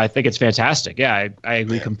 Oh, I think it's fantastic. Yeah, I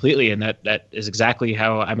agree completely, and that is exactly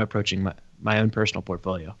how I'm approaching my own personal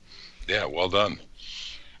portfolio. Yeah, well done.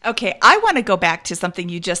 Okay, I want to go back to something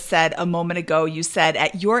you just said a moment ago. You said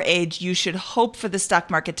at your age, you should hope for the stock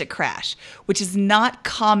market to crash, which is not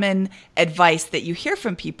common advice that you hear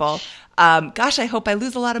from people. Gosh, I hope I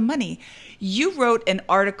lose a lot of money. You wrote an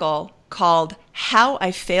article called How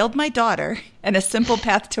I Failed My Daughter and a Simple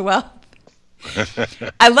Path to Wealth.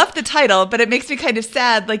 I love the title, but it makes me kind of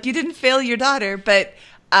sad. Like, you didn't fail your daughter, but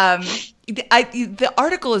The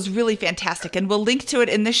article is really fantastic, and we'll link to it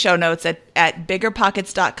in the show notes at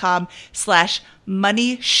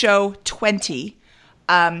biggerpockets.com/moneyshow20.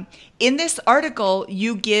 In this article,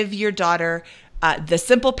 you give your daughter the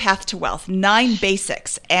simple path to wealth, 9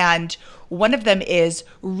 basics. And one of them is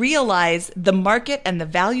realize the market and the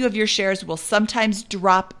value of your shares will sometimes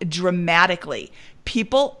drop dramatically.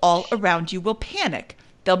 People all around you will panic.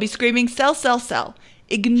 They'll be screaming, sell, sell, sell.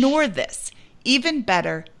 Ignore this. Even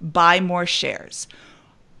better, buy more shares.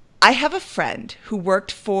 I have a friend who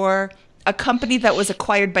worked for a company that was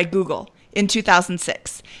acquired by Google in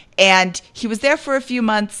 2006. And he was there for a few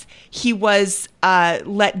months. He was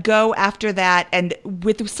let go after that. And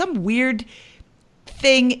with some weird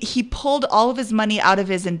thing, he pulled all of his money out of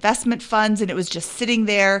his investment funds, and it was just sitting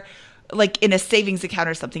there like in a savings account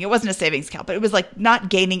or something. It wasn't a savings account, but it was like not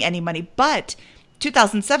gaining any money. But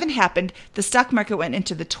 2007 happened, the stock market went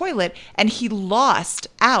into the toilet, and he lost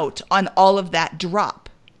out on all of that drop.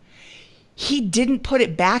 He didn't put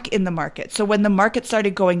it back in the market. So when the market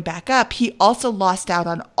started going back up, he also lost out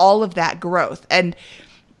on all of that growth. And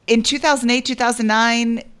in 2008,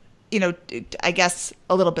 2009, I guess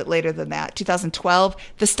a little bit later than that, 2012,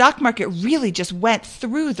 the stock market really just went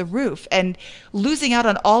through the roof, and losing out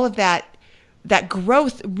on all of that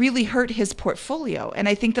growth really hurt his portfolio. And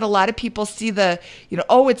I think that a lot of people see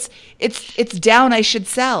it's down, I should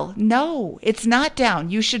sell. No, it's not down.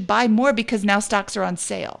 You should buy more because now stocks are on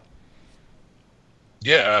sale.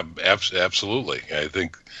 Yeah, absolutely. I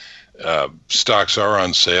think stocks are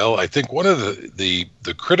on sale. I think one of the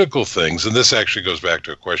critical things, and this actually goes back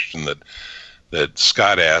to a question that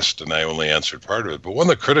Scott asked, and I only answered part of it, but one of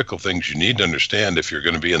the critical things you need to understand if you're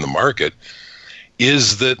going to be in the market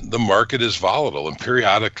is that the market is volatile, and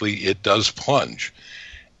periodically it does plunge.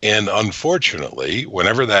 And unfortunately,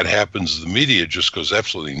 whenever that happens, the media just goes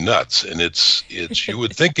absolutely nuts, and it's you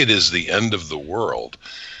would think it is the end of the world.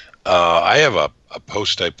 I have a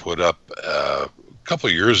post I put up a couple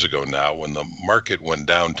of years ago now when the market went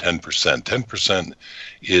down 10%. 10%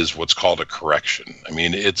 is what's called a correction. I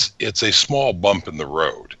mean, it's a small bump in the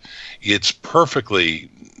road. It's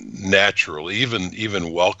perfectly natural,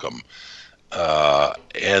 even welcome.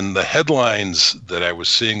 And the headlines that I was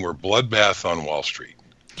seeing were bloodbath on Wall Street.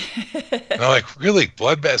 And I'm like, really,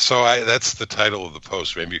 bloodbath? So that's the title of the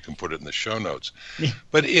post. Maybe you can put it in the show notes. Yeah.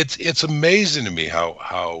 But it's amazing to me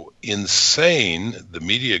how insane the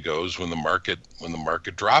media goes when the market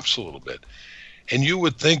drops a little bit. And you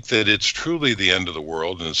would think that it's truly the end of the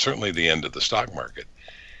world, and it's certainly the end of the stock market.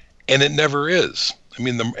 And it never is. I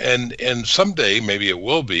mean, and someday maybe it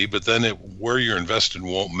will be, but then where you're invested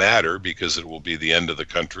won't matter because it will be the end of the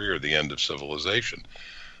country or the end of civilization.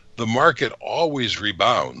 The market always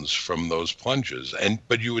rebounds from those plunges,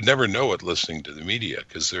 but you would never know it listening to the media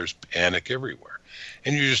because there's panic everywhere.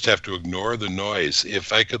 And you just have to ignore the noise.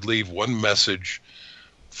 If I could leave one message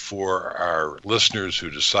for our listeners who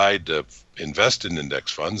decide to invest in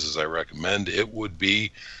index funds, as I recommend, it would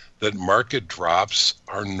be that market drops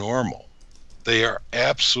are normal. They are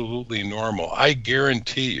absolutely normal. I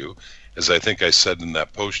guarantee you, as I think I said in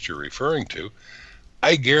that post you're referring to,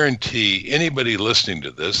 I guarantee anybody listening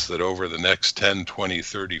to this that over the next 10, 20,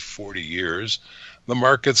 30, 40 years, the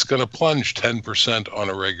market's going to plunge 10% on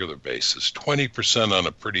a regular basis, 20% on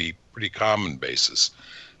a pretty common basis.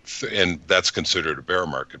 And that's considered a bear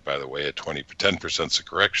market, by the way. At 10%'s a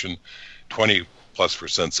correction,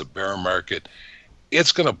 20+%'s a bear market.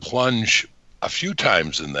 It's going to plunge a few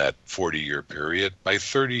times in that 40-year period by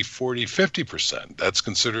 30, 40, 50%. That's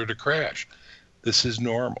considered a crash. This is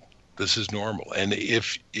normal. This is normal. And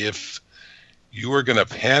if you are going to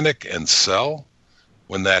panic and sell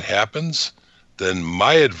when that happens, then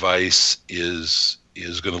my advice is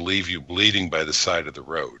going to leave you bleeding by the side of the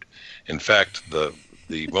road. In fact, the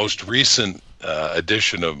most recent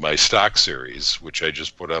edition of my stock series, which I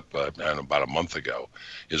just put up about a month ago,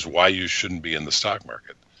 is why you shouldn't be in the stock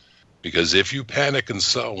market. Because if you panic and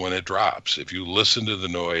sell when it drops, if you listen to the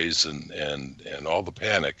noise and all the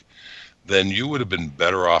panic, then you would have been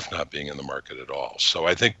better off not being in the market at all. So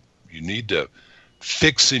I think you need to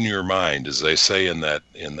fix in your mind, as they say in that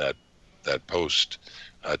post,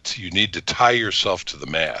 you need to tie yourself to the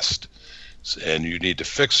mast, and you need to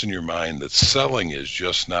fix in your mind that selling is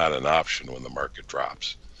just not an option when the market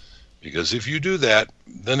drops. Because if you do that,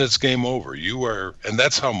 then it's game over. And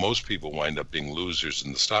that's how most people wind up being losers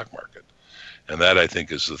in the stock market. And that, I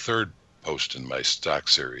think, is the third post in my stock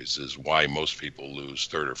series, is why most people lose,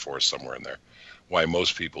 third or fourth, somewhere in there, why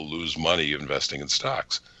most people lose money investing in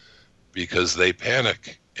stocks. Because they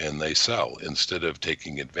panic and they sell instead of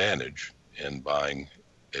taking advantage and buying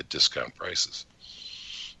at discount prices.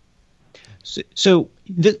 So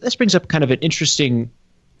this brings up kind of an interesting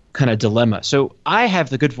kind of dilemma. So I have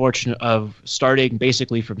the good fortune of starting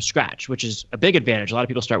basically from scratch, which is a big advantage. A lot of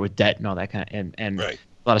people start with debt and all that kind of, and Right.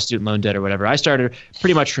 a lot of student loan debt or whatever. I started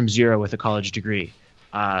pretty much from zero with a college degree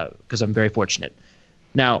because I'm very fortunate.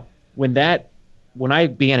 Now, when I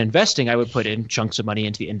began investing, I would put in chunks of money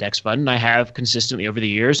into the index fund, and I have consistently over the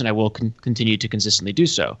years, and I will continue to consistently do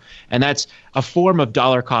so. And that's a form of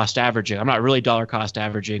dollar cost averaging. I'm not really dollar cost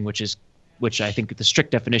averaging, which I think the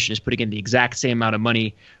strict definition is putting in the exact same amount of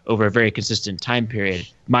money over a very consistent time period.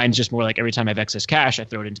 Mine's just more like every time I have excess cash, I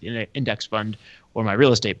throw it into the index fund or my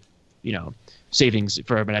real estate, savings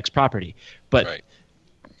for my next property. But Right.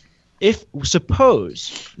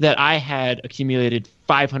 Suppose that I had accumulated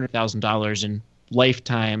 $500,000 in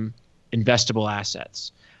lifetime investable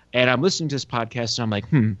assets, and I'm listening to this podcast and I'm like,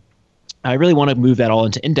 I really want to move that all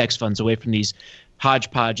into index funds away from these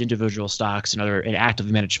hodgepodge individual stocks and other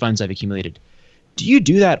actively managed funds I've accumulated. Do you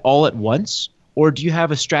do that all at once, or do you have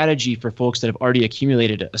a strategy for folks that have already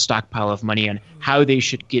accumulated a stockpile of money on how they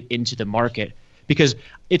should get into the market? Because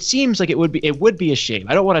it seems like it would be a shame.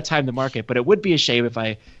 I don't want to time the market, but it would be a shame if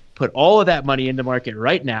I put all of that money in the market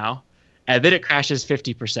right now and then it crashes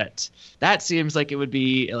 50%. That seems like it would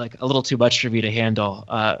be like a little too much for me to handle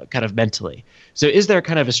kind of mentally. So is there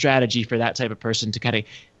kind of a strategy for that type of person to kind of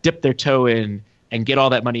dip their toe in and get all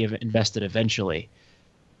that money invested eventually?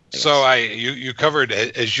 So you covered,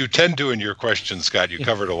 as you tend to in your question, Scott, you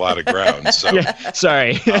covered a lot of ground. So yeah,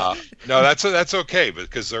 sorry. no, that's okay,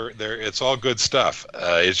 because they're it's all good stuff.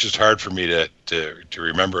 It's just hard for me to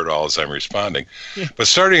remember it all as I'm responding. Yeah. But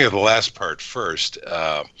starting at the last part first,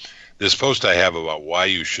 this post I have about why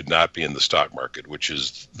you should not be in the stock market, which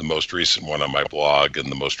is the most recent one on my blog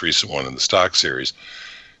and the most recent one in the stock series,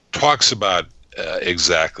 talks about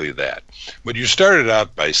exactly that. But you started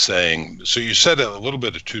out by saying, so you said a little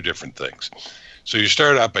bit of two different things. So you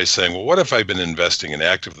started out by saying, well, what if I've been investing in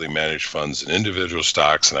actively managed funds and individual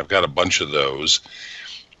stocks, and I've got a bunch of those,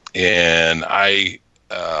 and I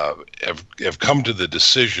have come to the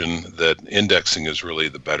decision that indexing is really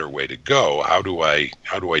the better way to go. How do I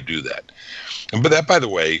do that? But that, by the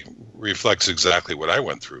way, reflects exactly what I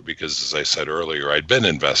went through, because as I said earlier, I'd been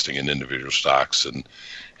investing in individual stocks and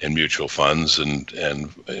mutual funds,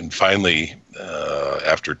 and finally,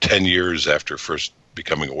 after 10 years after first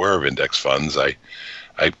becoming aware of index funds, I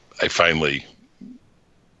finally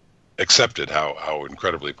accepted how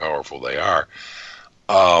incredibly powerful they are.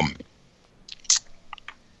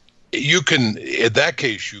 You can, in that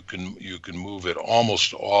case, you can move it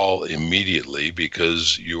almost all immediately,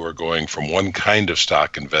 because you are going from one kind of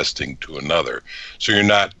stock investing to another. So you're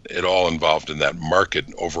not at all involved in that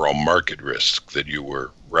overall market risk that you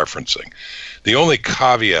were referencing. The only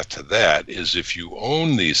caveat to that is if you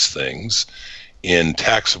own these things in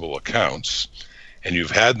taxable accounts and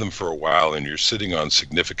you've had them for a while and you're sitting on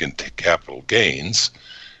significant capital gains,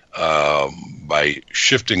 by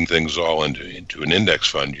shifting things all into an index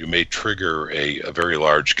fund, you may trigger a very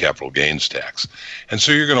large capital gains tax. And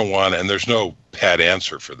so you're going to want, and there's no pat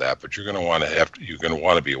answer for that, but you're going to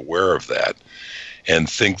want to be aware of that and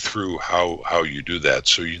think through how you do that.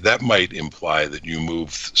 So that might imply that you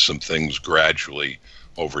move some things gradually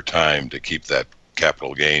over time to keep that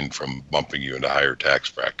capital gain from bumping you into higher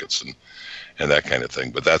tax brackets and that kind of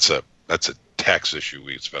thing. But that's a tax issue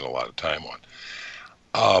we spend a lot of time on.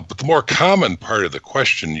 But the more common part of the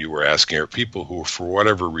question you were asking are people who, for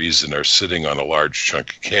whatever reason, are sitting on a large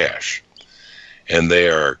chunk of cash, and they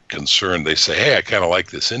are concerned. They say, hey, I kind of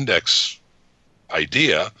like this index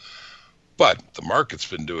idea, but the market's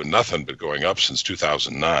been doing nothing but going up since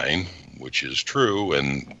 2009, which is true,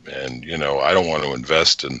 and I don't want to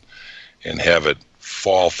invest and have it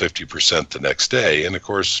fall 50% the next day. And of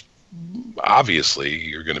course,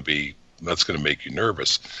 obviously, that's going to make you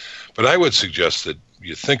nervous. But I would suggest that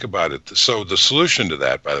you think about it. So the solution to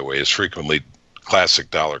that, by the way, is frequently classic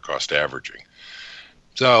dollar cost averaging.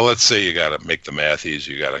 So let's say you got to make the math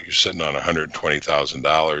easy. You're sitting on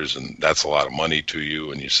 $120,000, and that's a lot of money to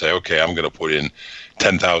you. And you say, okay, I'm going to put in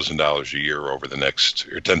 $10,000 a year or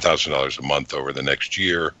 $10,000 a month over the next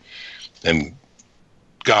year, and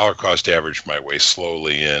dollar cost average my way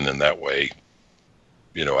slowly in, and that way,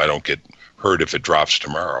 I don't get hurt if it drops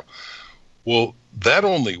tomorrow. Well, that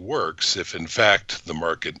only works if, in fact, the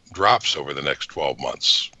market drops over the next 12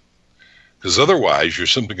 months. Because otherwise, you're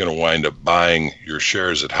simply going to wind up buying your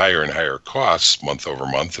shares at higher and higher costs month over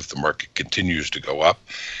month if the market continues to go up.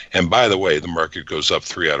 And by the way, the market goes up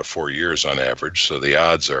 3 out of 4 years on average, so the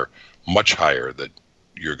odds are much higher that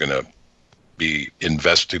you're going to be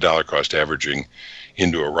investing dollar cost averaging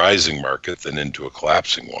into a rising market than into a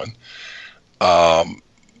collapsing one.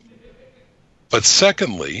 But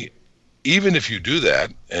secondly, even if you do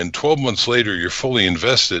that and 12 months later you're fully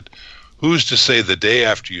invested, who's to say the day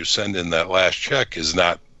after you send in that last check is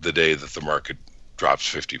not the day that the market drops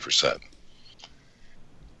 50%?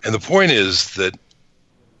 And the point is that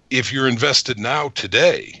if you're invested now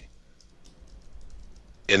today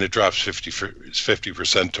and it drops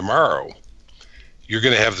 50% tomorrow, you're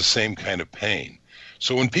going to have the same kind of pain.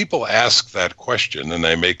 So when people ask that question, and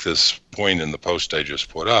I make this point in the post I just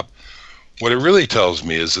put up, what it really tells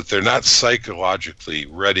me is that they're not psychologically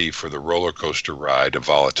ready for the roller coaster ride of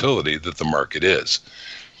volatility that the market is.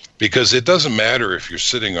 Because it doesn't matter if you're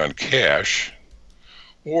sitting on cash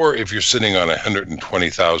or if you're sitting on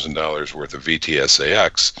 $120,000 worth of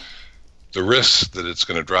VTSAX, the risk that it's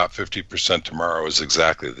going to drop 50% tomorrow is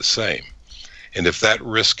exactly the same. And if that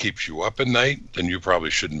risk keeps you up at night, then you probably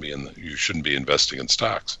shouldn't be investing in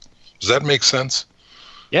stocks. Does that make sense?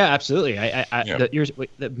 Yeah, absolutely.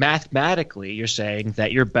 Mathematically, you're saying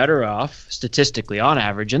that you're better off statistically on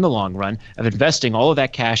average in the long run of investing all of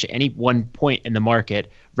that cash at any one point in the market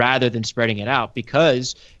rather than spreading it out,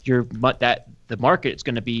 because the market is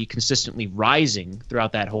going to be consistently rising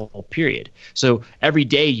throughout that whole period. So every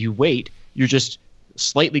day you wait, you're just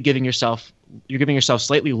giving yourself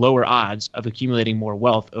slightly lower odds of accumulating more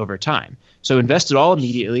wealth over time. So invest it all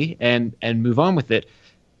immediately and move on with it.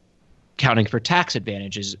 Counting for tax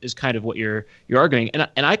advantages is kind of what you're arguing, and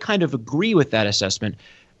I kind of agree with that assessment,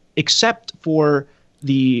 except for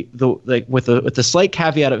with the slight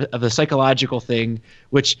caveat of the psychological thing,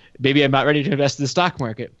 which maybe I'm not ready to invest in the stock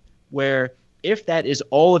market, where if that is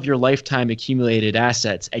all of your lifetime accumulated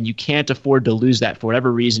assets and you can't afford to lose that for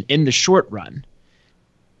whatever reason in the short run,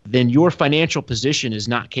 then your financial position is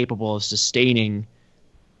not capable of sustaining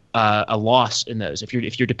a loss in those if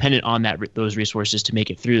you're dependent on those resources to make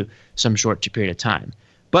it through some short period of time.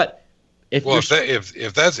 But if I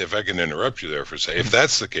can interrupt you there for a second, if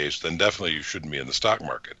that's the case, then definitely you shouldn't be in the stock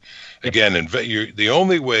market. Again, the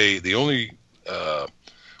only way to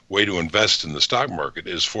invest in the stock market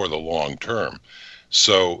is for the long term.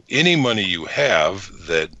 So any money you have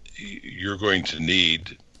that you're going to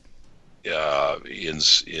need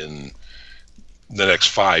in the next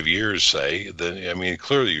 5 years, say, then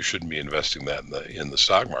clearly you shouldn't be investing that in the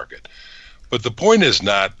stock market. But the point is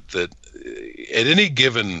not that at any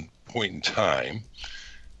given point in time,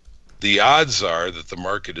 the odds are that the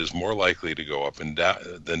market is more likely to go up and down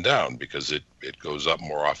than down, because it goes up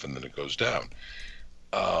more often than it goes down.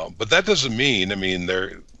 But that doesn't mean,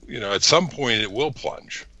 at some point it will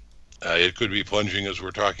plunge. It could be plunging as we're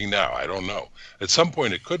talking now. I don't know. At some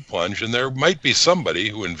point it could plunge, and there might be somebody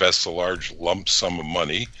who invests a large lump sum of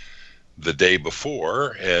money the day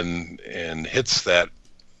before and hits that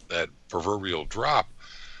proverbial drop.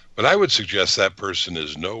 But I would suggest that person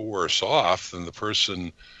is no worse off than the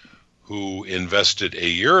person who invested a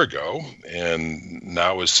year ago and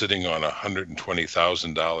now is sitting on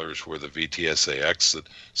 $120,000 worth of VTSAX that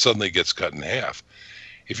suddenly gets cut in half.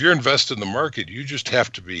 If you're invested in the market, you just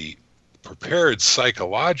have to be prepared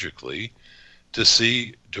psychologically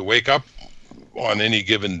to wake up on any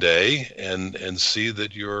given day and see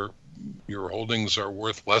that your holdings are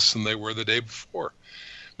worth less than they were the day before.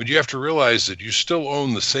 But you have to realize that you still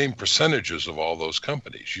own the same percentages of all those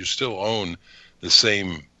companies. You still own the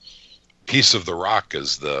same piece of the rock,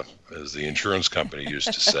 as the insurance company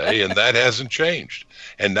used to say, and that hasn't changed.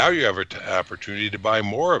 And now you have an opportunity to buy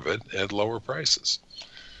more of it at lower prices.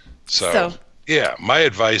 So yeah, my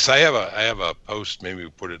advice, I have a post, maybe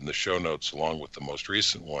we put it in the show notes along with the most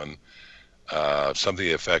recent one, something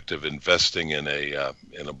effective investing in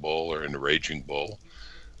a bull or in a raging bull,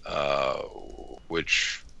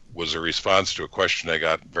 which was a response to a question I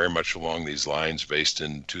got very much along these lines based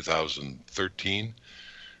in 2013.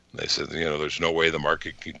 They said, there's no way the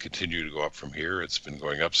market can continue to go up from here. It's been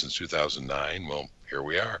going up since 2009. Well, here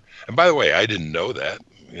we are. And by the way, I didn't know that,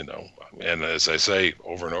 and as I say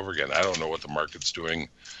over and over again, I don't know what the market's doing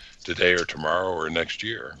today or tomorrow or next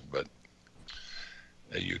year, but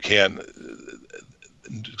you can't,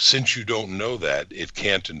 since you don't know that, it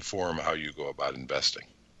can't inform how you go about investing.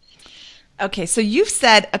 Okay, so you've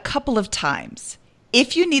said a couple of times,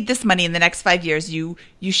 if you need this money in the next 5 years, you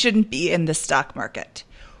shouldn't be in the stock market.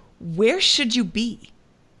 Where should you be?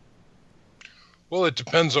 Well, it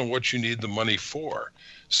depends on what you need the money for.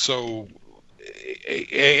 So,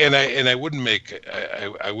 and I wouldn't make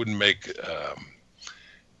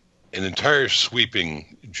an entire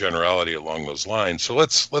sweeping generality along those lines. So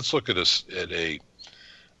let's look at an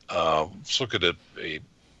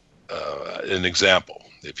example,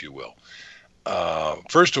 if you will.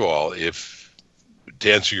 First of all,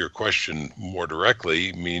 to answer your question more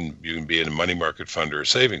directly, you can be in a money market fund or a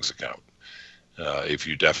savings account. if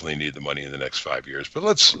you definitely need the money in the next 5 years. But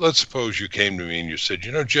let's suppose you came to me and you said,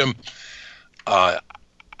 Jim,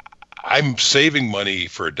 I'm saving money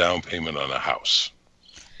for a down payment on a house.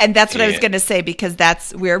 And that's what I was going to say, because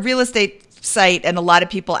we're a real estate site, and a lot of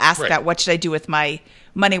people ask that, what should I do with my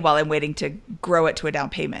money while I'm waiting to grow it to a down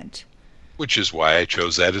payment? Which is why I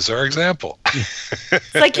chose that as our example.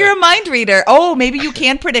 It's like you're a mind reader. Oh, maybe you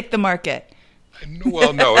can predict the market.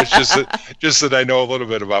 Well, no, it's just that I know a little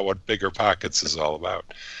bit about what BiggerPockets is all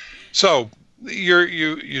about. So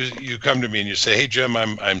you come to me and you say, hey Jim,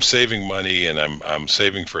 I'm saving money, and I'm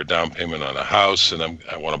saving for a down payment on a house, and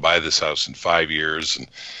I want to buy this house in 5 years, and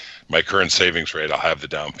my current savings rate, I'll have the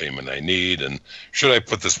down payment I need, and should I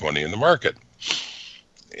put this money in the market?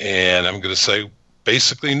 And I'm going to say,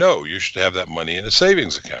 basically, no, you should have that money in a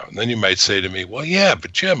savings account. And then you might say to me, well, yeah,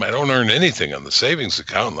 but Jim, I don't earn anything on the savings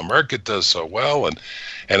account, and the market does so well, and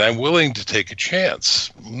I'm willing to take a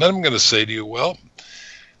chance. And then I'm going to say to you, well,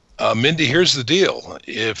 Mindy, here's the deal.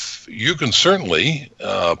 If you can certainly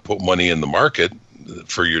put money in the market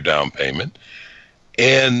for your down payment,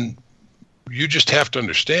 and you just have to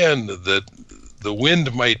understand that the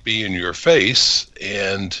wind might be in your face,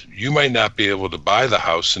 and you might not be able to buy the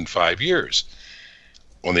house in 5 years.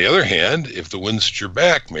 On the other hand, if the wind's at your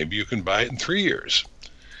back, maybe you can buy it in 3 years.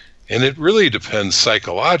 And it really depends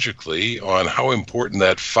psychologically on how important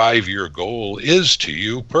that 5-year goal is to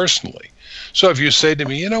you personally. So if you say to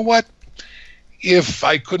me, you know what, if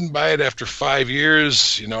I couldn't buy it after 5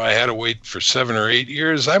 years, I had to wait for 7 or 8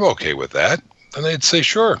 years, I'm okay with that. And they'd say,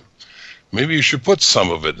 sure. Maybe you should put some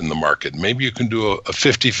of it in the market. Maybe you can do a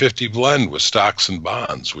 50-50 blend with stocks and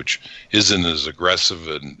bonds, which isn't as aggressive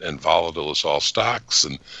and volatile as all stocks,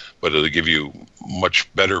 but it'll give you much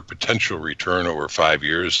better potential return over 5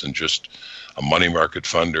 years than just a money market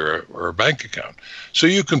fund or a bank account. So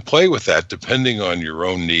you can play with that depending on your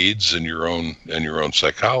own needs and your own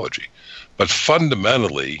psychology. But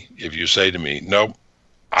fundamentally, if you say to me, no,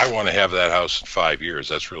 I want to have that house in 5 years,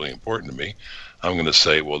 that's really important to me, I'm going to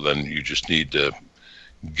say, well, then you just need to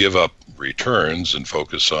give up returns and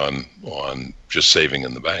focus on just saving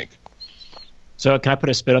in the bank. So can I put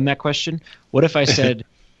a spin on that question? What if I said,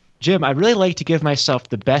 Jim, I'd really like to give myself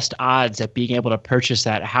the best odds at being able to purchase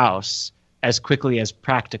that house as quickly as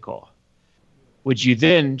practical? Would you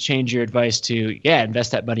then change your advice to,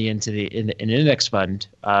 invest that money into an index fund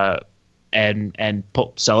and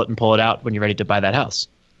sell it and pull it out when you're ready to buy that house?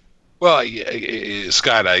 Well,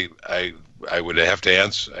 Scott, I would have to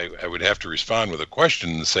answer. I would have to respond with a question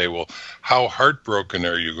and say, well, how heartbroken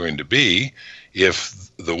are you going to be if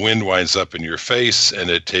the wind winds up in your face and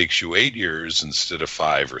it takes you 8 years instead of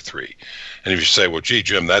 5 or 3? And if you say, well, gee,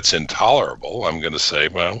 Jim, that's intolerable, I'm going to say,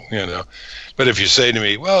 well, But if you say to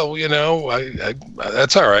me, well,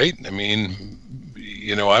 that's all right. I mean,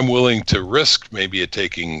 I'm willing to risk maybe it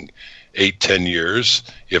taking 8-10 years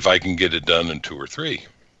if I can get it done in 2 or 3.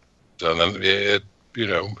 So then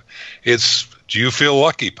it's, do you feel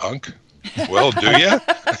lucky, punk? Well, do you?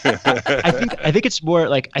 I think it's more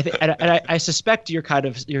like I suspect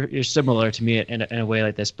you're similar to me in a way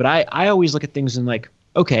like this, but I always look at things and like,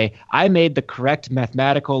 okay, I made the correct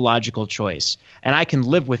mathematical logical choice, and I can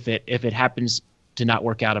live with it if it happens to not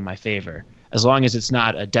work out in my favor, as long as it's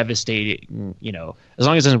not a devastating, as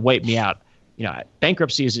long as it doesn't wipe me out.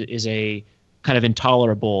 Bankruptcy is a kind of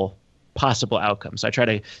intolerable possible outcome. So I try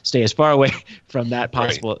to stay as far away from that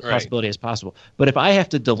possibility as possible. But if I have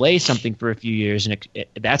to delay something for a few years, and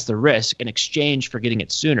that's the risk in exchange for getting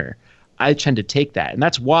it sooner, I tend to take that. And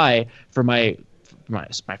that's why for my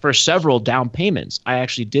first several down payments, I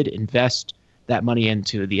actually did invest that money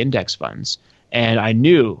into the index funds. And I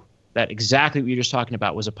knew that exactly what you're just talking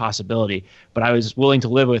about was a possibility, but I was willing to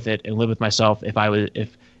live with it and live with myself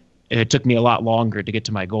if it took me a lot longer to get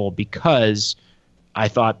to my goal, because I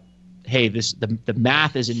thought, hey, the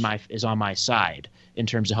math is on my side in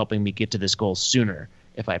terms of helping me get to this goal sooner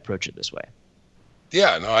if I approach it this way.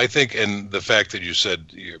 Yeah, no, I think, and the fact that you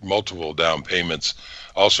said multiple down payments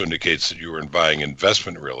also indicates that you were buying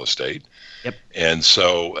investment real estate. Yep. And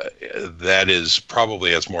so that is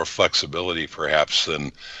probably has more flexibility perhaps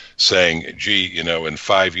than saying, gee, in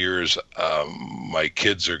 5 years, my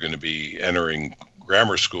kids are going to be entering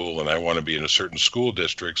grammar school and I want to be in a certain school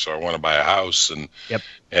district, so I want to buy a house. And yep.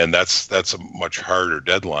 And that's a much harder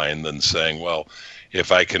deadline than saying, well,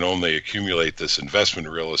 if I can only accumulate this investment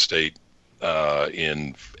real estate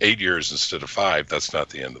in 8 years instead of 5, that's not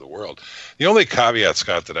the end of the world. The only caveat,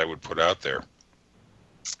 Scott, that I would put out there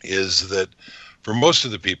is that for most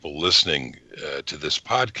of the people listening to this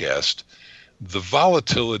podcast, the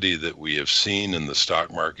volatility that we have seen in the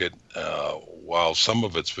stock market, while some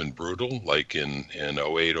of it's been brutal, like in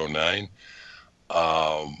 08, 09,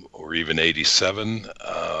 or even 87,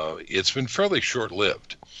 it's been fairly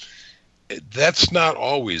short-lived. That's not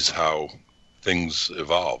always how things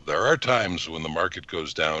evolve. There are times when the market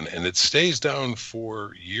goes down and it stays down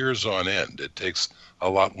for years on end. It takes a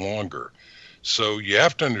lot longer. So you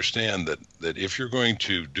have to understand that if you're going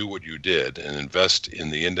to do what you did and invest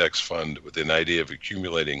in the index fund with an idea of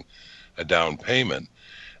accumulating a down payment,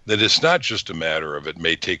 that it's not just a matter of it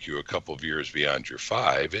may take you a couple of years beyond your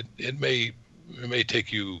 5. It may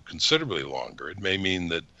take you considerably longer. It may mean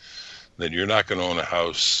that you're not going to own a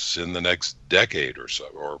house in the next decade or so,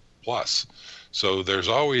 or plus. So there's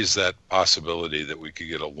always that possibility that we could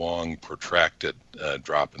get a long, protracted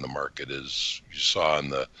drop in the market, as you saw in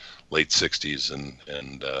the late 60s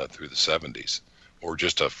and through the 70s, or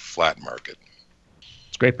just a flat market.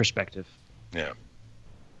 It's great perspective. Yeah.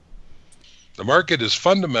 The market is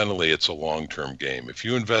fundamentally, it's a long-term game. If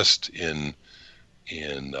you invest in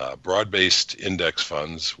broad-based index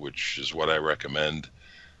funds, which is what I recommend,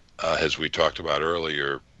 as we talked about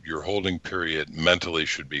earlier, your holding period mentally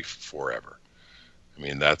should be forever. I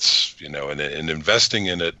mean, that's, and investing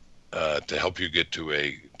in it to help you get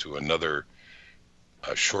to another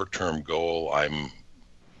short-term goal, I'm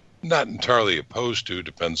not entirely opposed to.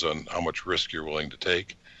 Depends on how much risk you're willing to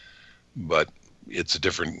take, but it's a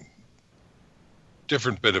different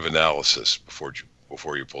bit of analysis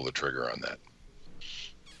before you pull the trigger on that.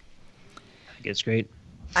 I think it's great.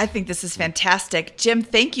 I think this is fantastic. Jim,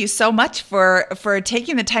 thank you so much for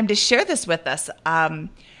taking the time to share this with us.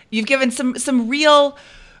 You've given some real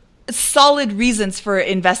solid reasons for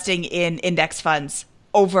investing in index funds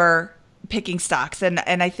over picking stocks. And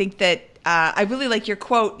I think that I really like your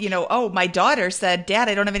quote, oh, my daughter said, Dad,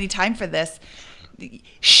 I don't have any time for this.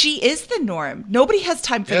 She is the norm. Nobody has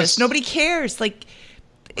time for this. Nobody cares. Like,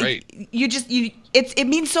 right. It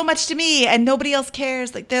means so much to me and nobody else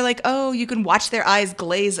cares. Like, they're like, oh, you can watch their eyes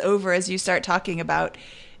glaze over as you start talking about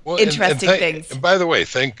interesting things. And by the way,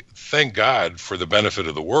 thank God for the benefit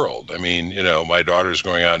of the world. I mean, my daughter's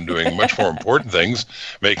going out and doing much more important things,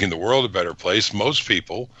 making the world a better place. Most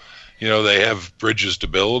people, they have bridges to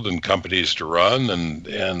build and companies to run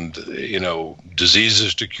and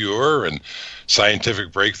diseases to cure and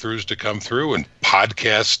scientific breakthroughs to come through and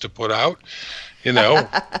podcasts to put out.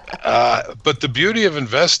 But the beauty of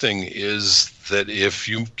investing is that if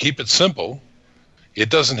you keep it simple, it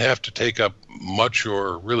doesn't have to take up much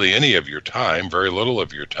or really any of your time, very little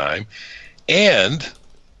of your time. And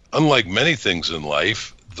unlike many things in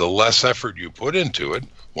life, the less effort you put into it,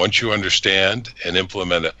 once you understand and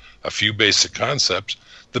implement a few basic concepts,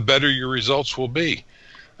 the better your results will be.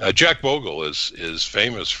 Jack Bogle is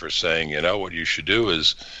famous for saying, what you should do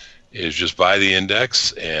is just buy the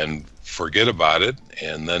index and forget about it,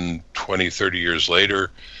 and then 20, 30 years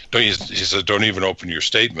later, he says, don't even open your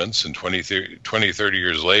statements, and 20, 30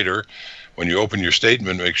 years later, when you open your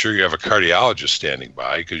statement, make sure you have a cardiologist standing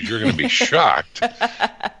by, because you're going to be shocked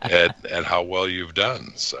at how well you've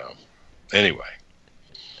done. So, anyway.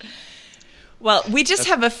 Well, we just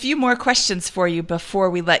have a few more questions for you before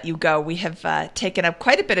we let you go. We have taken up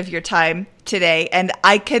quite a bit of your time today, and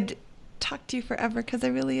I could talk to you forever because I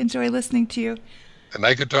really enjoy listening to you. And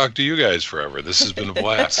I could talk to you guys forever. This has been a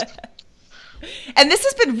blast. And this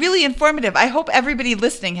has been really informative. I hope everybody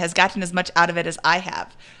listening has gotten as much out of it as I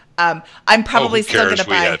have. I'm probably still going to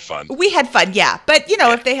buy. We had fun. We had fun, yeah. But,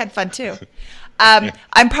 if they had fun too.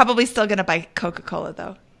 I'm probably still going to buy Coca-Cola,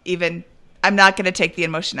 though. Even I'm not going to take the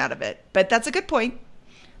emotion out of it. But that's a good point.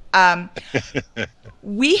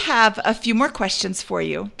 We have a few more questions for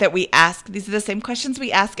you that we ask. These are the same questions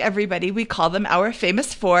we ask everybody. We call them our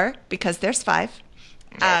famous 4 because there's 5.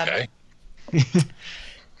 Okay.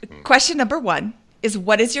 Question number 1 is,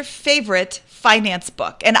 what is your favorite finance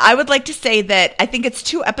book? And I would like to say that I think it's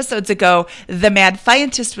 2 episodes ago, the Mad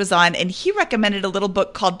Scientist was on, and he recommended a little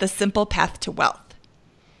book called The Simple Path to Wealth.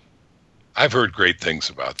 I've heard great things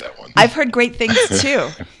about that one. I've heard great things too.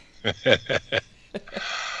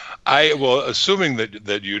 Assuming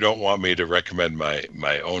that you don't want me to recommend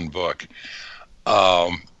my own book,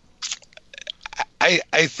 I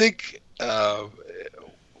think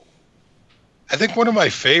one of my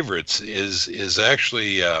favorites is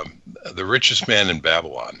actually The Richest Man in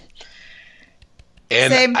Babylon.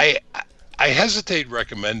 And Same. I hesitate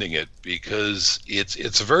recommending it because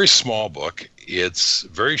it's a very small book. It's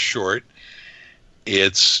very short.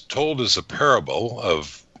 It's told as a parable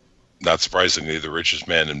of, not surprisingly, the richest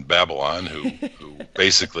man in Babylon, who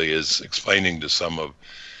basically is explaining to some of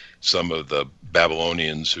the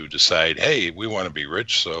Babylonians who decide, hey, we want to be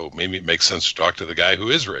rich, so maybe it makes sense to talk to the guy who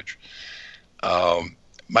is rich.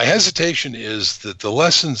 My hesitation is that the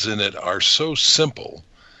lessons in it are so simple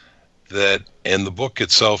and the book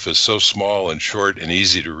itself is so small and short and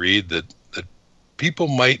easy to read that people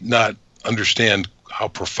might not understand how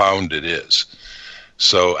profound it is.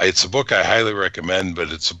 So it's a book I highly recommend,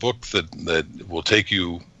 but it's a book that will take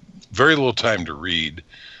you very little time to read,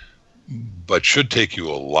 but should take you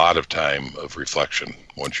a lot of time of reflection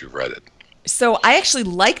once you've read it. So I actually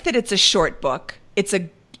like that it's a short book. It's a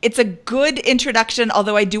good introduction,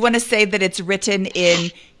 although I do want to say that it's written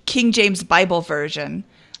in King James Bible version,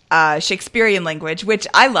 Shakespearean language, which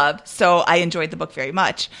I love, so I enjoyed the book very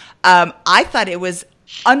much. I thought it was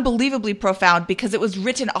unbelievably profound because it was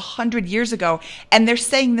written 100 years ago, and they're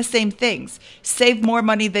saying the same things. Spend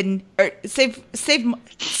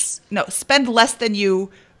less than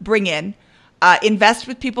you bring in. Invest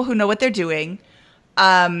with people who know what they're doing.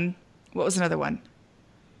 What was another one?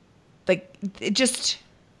 Like, it just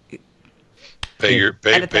pay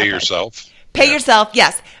yourself. Pay yourself,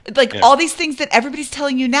 yes. Like all these things that everybody's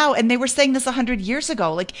telling you now, and they were saying this 100 years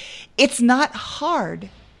ago. Like, it's not hard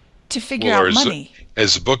to figure out money.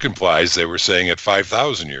 As the book implies, they were saying it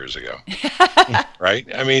 5,000 years ago, right?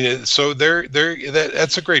 I mean, so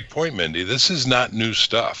that's a great point, Mindy. This is not new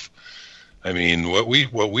stuff. I mean, what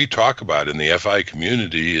we talk about in the FI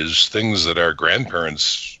community is things that our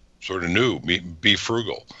grandparents sort of knew. Be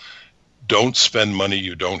frugal. Don't spend money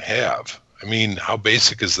you don't have. I mean, how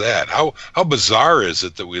basic is that? How bizarre is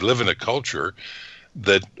it that we live in a culture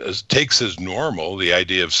that takes as normal the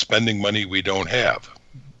idea of spending money we don't have?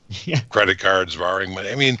 Yeah. Credit cards, borrowing money.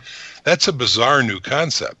 I mean, that's a bizarre new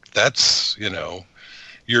concept. That's,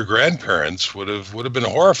 your grandparents would have been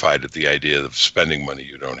horrified at the idea of spending money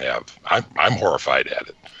you don't have. I'm horrified at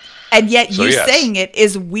it. And yet saying it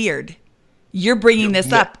is weird. You're bringing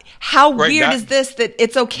this up. How weird is this that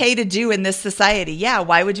it's okay to do in this society? Yeah,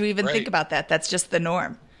 why would you even think about that? That's just the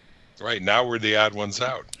norm. Right, now we're the odd ones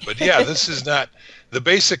out. But yeah, this is not the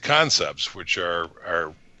basic concepts, which are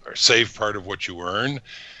save part of what you earn,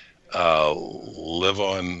 live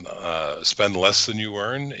on, spend less than you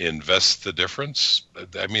earn, invest the difference.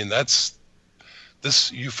 I mean, that's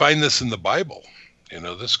this. You find this in the Bible.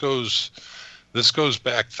 This goes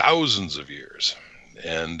back thousands of years.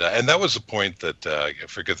 And that was the point that I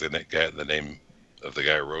forget the name of the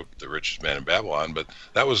guy who wrote The Richest Man in Babylon, but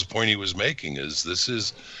that was the point he was making.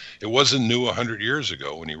 It wasn't new 100 years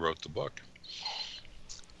ago when he wrote the book.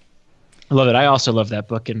 I love it. I also love that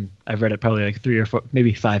book, and I've read it probably like 3 or 4,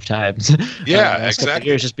 maybe 5 times. Yeah, exactly.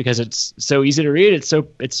 Years, just because it's so easy to read. It's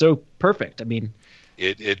so perfect. I mean,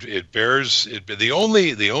 it bears it. The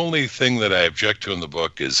only thing that I object to in the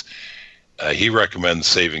book is he recommends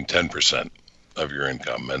saving 10% of your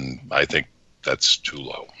income, and I think that's too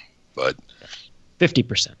low. But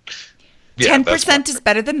 50%. 10% is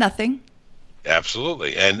better than nothing.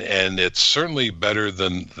 Absolutely, and it's certainly better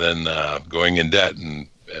than going in debt and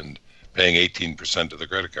paying 18% of the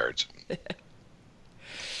credit cards.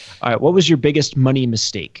 All right, what was your biggest money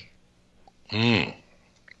mistake? Well,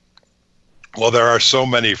 there are so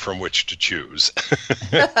many from which to choose.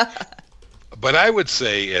 But I would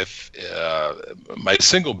say if my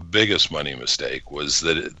single biggest money mistake was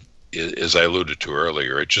that, as I alluded to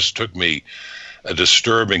earlier, it just took me a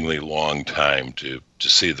disturbingly long time to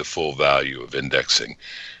see the full value of indexing.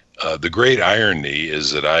 The great irony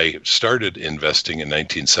is that I started investing in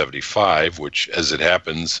 1975, which, as it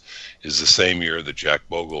happens, is the same year that Jack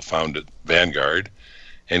Bogle founded Vanguard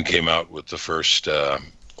and came out with the first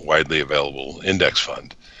widely available index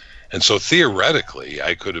fund. And so theoretically,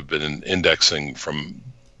 I could have been indexing from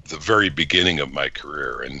the very beginning of my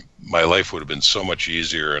career, and my life would have been so much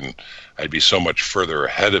easier, and I'd be so much further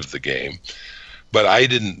ahead of the game. But I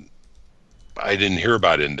didn't hear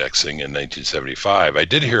about indexing in 1975. I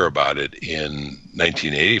did hear about it in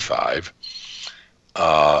 1985.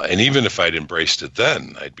 And even if I'd embraced it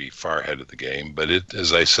then, I'd be far ahead of the game. But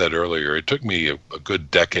as I said earlier, it took me a good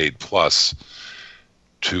decade plus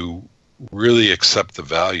to really accept the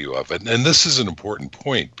value of it. And this is an important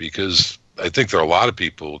point because I think there are a lot of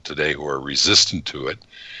people today who are resistant to it.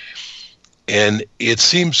 And it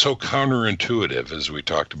seems so counterintuitive, as we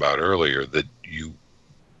talked about earlier, that you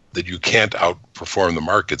can't outperform the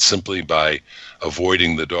market simply by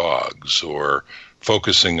avoiding the dogs or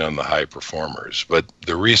focusing on the high performers. But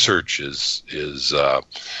the research is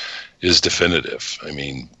definitive. I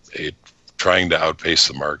mean, trying to outpace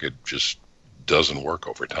the market just doesn't work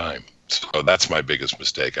over time. So that's my biggest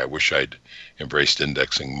mistake. I wish I'd embraced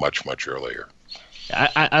indexing much, much earlier.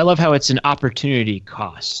 I love how it's an opportunity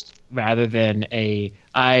cost rather than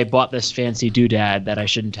I bought this fancy doodad that I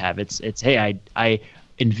shouldn't have. It's hey, I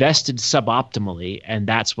invested suboptimally, and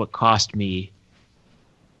that's what cost me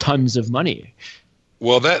tons of money.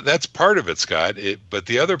 Well, that's part of it, Scott. But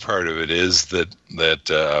the other part of it is that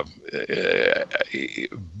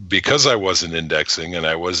because I wasn't indexing and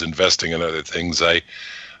I was investing in other things, I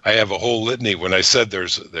have a whole litany. When I said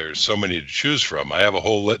there's so many to choose from, I have a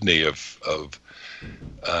whole litany of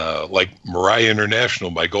like Mariah International,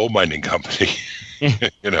 my gold mining company.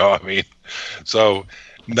 I mean, so.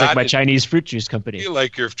 It's like my Chinese fruit juice company.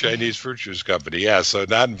 Like your Chinese fruit juice company, yeah. So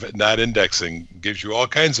not indexing gives you all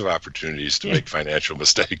kinds of opportunities to make financial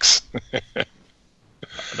mistakes.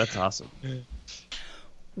 That's awesome.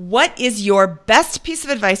 What is your best piece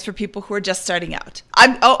of advice for people who are just starting out?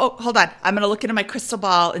 Hold on. I'm going to look into my crystal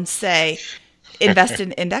ball and say, invest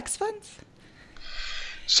in index funds?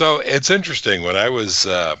 So it's interesting. When I was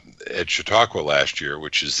at Chautauqua last year,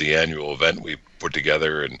 which is the annual event we put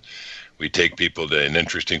together, and we take people to an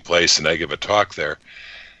interesting place, and I give a talk there.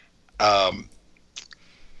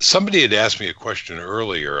 Somebody had asked me a question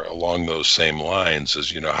earlier along those same lines,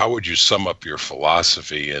 as how would you sum up your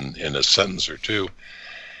philosophy in a sentence or two?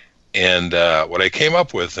 And what I came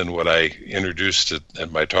up with, and what I introduced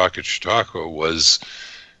at my talk at Chautauqua, was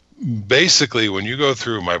basically, when you go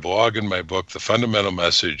through my blog and my book, the fundamental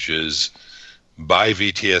message is buy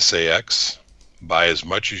VTSAX, buy as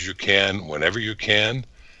much as you can, whenever you can,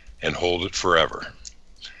 and hold it forever.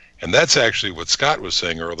 And that's actually what Scott was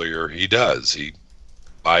saying earlier. He does. He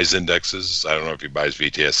buys indexes. I don't know if he buys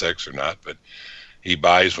VTSX or not, but he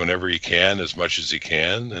buys whenever he can, as much as he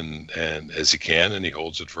can, and as he can, and he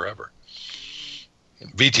holds it forever.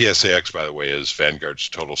 VTSAX, by the way, is Vanguard's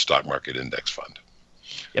total stock market index fund.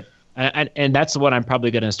 Yep. And that's the one I'm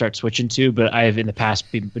probably going to start switching to, but I have in the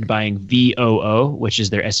past been buying VOO, which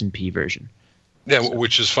is their S&P version. Yeah,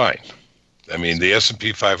 which is fine. I mean, the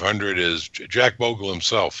S&P 500 is, Jack Bogle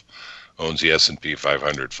himself owns the S&P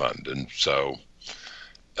 500 fund. And so,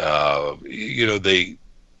 the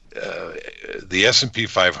S&P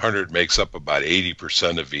 500 makes up about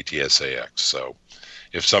 80% of VTSAX. So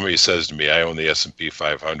if somebody says to me, I own the S&P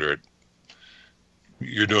 500,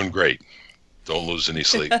 you're doing great. Don't lose any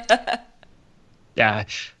sleep. Yeah,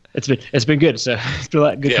 it's been good. So it's been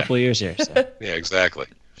a good couple of years here. So. Yeah, exactly.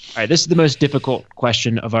 All right, this is the most difficult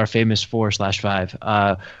question of our famous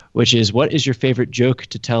 4/5, which is, what is your favorite joke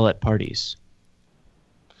to tell at parties?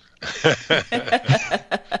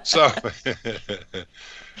 So,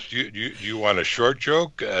 do you want a short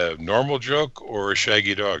joke, a normal joke, or a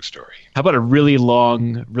shaggy dog story? How about a really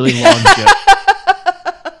long joke?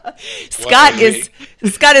 Scott is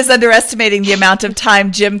underestimating the amount of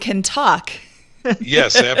time Jim can talk.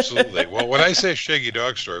 Yes, absolutely. Well, when I say shaggy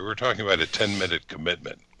dog story, we're talking about a 10-minute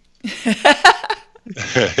commitment.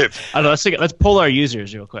 Let's poll our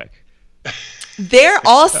users real quick. They're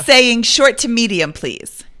all saying short to medium,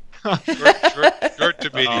 please. Short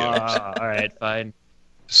to medium. All right, fine.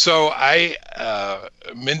 So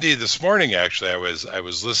Mindy, this morning actually, I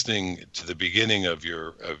was listening to the beginning of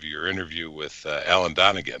your interview with Alan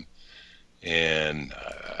Donegan, and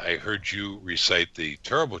I heard you recite the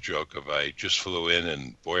terrible joke of I just flew in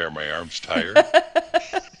and boy are my arms tired.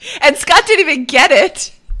 And Scott didn't even get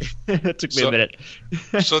it. It took me a minute.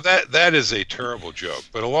 So that is a terrible joke.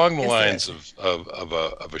 But along the lines of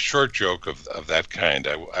a short joke of that kind,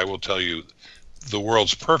 I will tell you the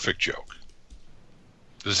world's perfect joke.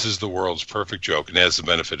 This is the world's perfect joke, and has the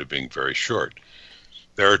benefit of being very short.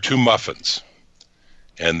 There are two muffins,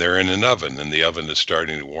 and they're in an oven, and the oven is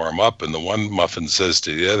starting to warm up, and the one muffin says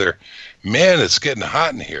to the other, "Man, it's getting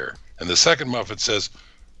hot in here." And the second muffin says,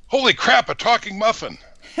 "Holy crap, a talking muffin."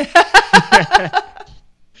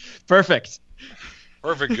 Perfect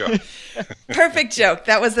joke. Perfect joke.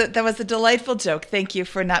 That was a delightful joke. Thank you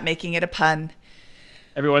for not making it a pun.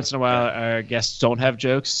 Every once in a while, our guests don't have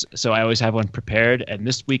jokes, so I always have one prepared. And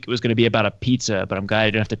this week it was going to be about a pizza, but I'm glad I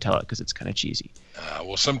didn't have to tell it because it's kind of cheesy.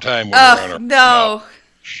 Well, sometime when we're on no.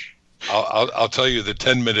 I'll tell you the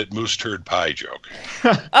 10-minute moose turd pie joke.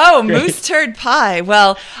 Oh, moose turd pie.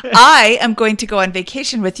 Well, I am going to go on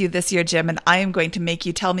vacation with you this year, Jim, and I am going to make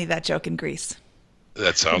you tell me that joke in Greece.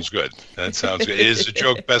 That sounds good. It is a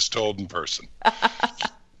joke best told in person.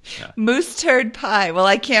 Moose turd pie. Well,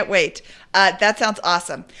 I can't wait. That sounds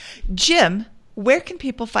awesome. Jim, where can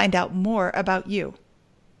people find out more about you?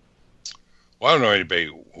 Well, I don't know anybody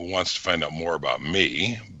who wants to find out more about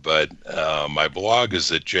me, but my blog is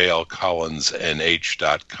at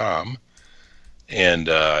jlcollinsnh.com. And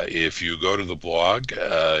if you go to the blog,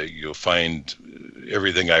 you'll find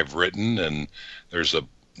everything I've written, and there's a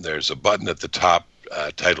button at the top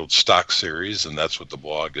titled Stock Series, and that's what the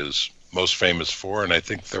blog is most famous for. And I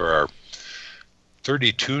think there are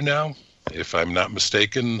 32 now, if I'm not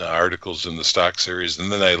mistaken, articles in the Stock Series.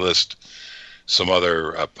 And then I list some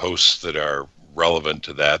other posts that are relevant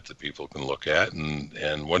to that people can look at.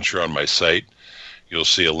 And once you're on my site, you'll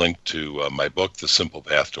see a link to my book, The Simple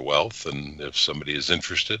Path to Wealth. And if somebody is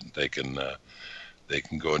interested, they can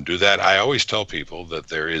go and do that. I always tell people that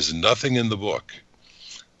there is nothing in the book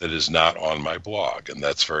that is not on my blog, and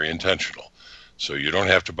that's very intentional. So you don't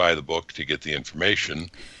have to buy the book to get the information.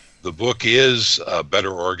 The book is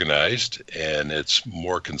better organized, and it's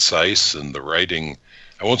more concise, and the writing,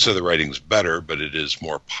 I won't say the writing's better, but it is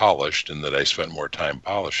more polished in that I spent more time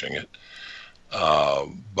polishing it.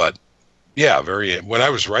 But yeah, when I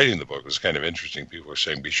was writing the book, it was kind of interesting. People were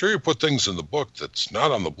saying, be sure you put things in the book that's not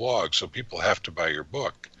on the blog so people have to buy your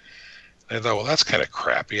book. And I thought, well, that's kind of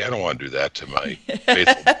crappy. I don't want to do that to my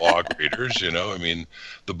faithful blog readers. I mean,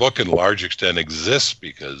 the book in large extent exists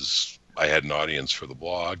because I had an audience for the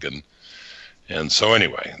blog. And so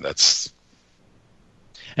anyway, that's...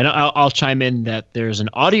 And I'll chime in that there's an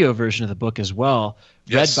audio version of the book as well,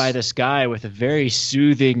 read by this guy with a very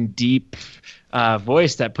soothing, deep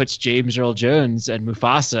voice that puts James Earl Jones and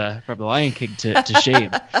Mufasa from The Lion King to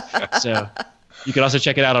shame. So you can also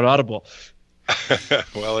check it out on Audible.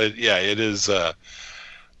 Well, it is.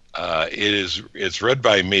 It's read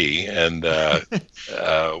by me, and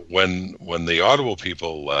when the Audible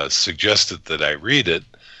people suggested that I read it,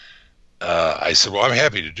 I said, "Well, I'm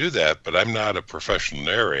happy to do that, but I'm not a professional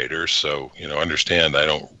narrator, so understand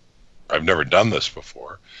I've never done this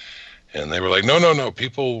before." And they were like, no,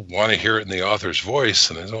 people want to hear it in the author's voice.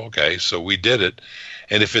 And I said, okay, so we did it.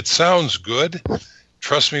 And if it sounds good,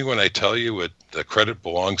 trust me when I tell you the credit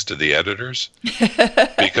belongs to the editors,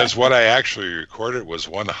 because what I actually recorded was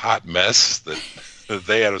one hot mess that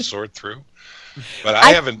they had to sort through. But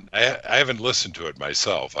I haven't listened to it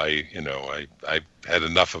myself. I had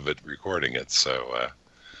enough of it recording it, so.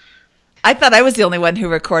 I thought I was the only one who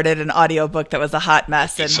recorded an audiobook that was a hot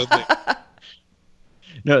mess. And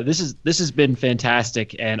No, this has been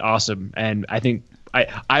fantastic and awesome, and I think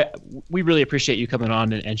we really appreciate you coming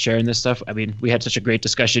on and sharing this stuff. I mean, we had such a great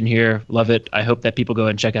discussion here. Love it. I hope that people go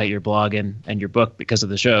and check out your blog and your book because of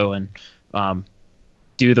the show, and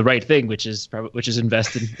do the right thing, which is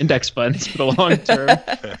invest in index funds for the long term.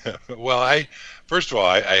 Well, first of all,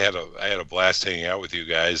 I had a blast hanging out with you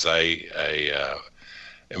guys. I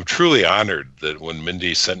am truly honored that when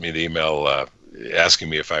Mindy sent me the email asking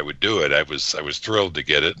me if I would do it, I was thrilled to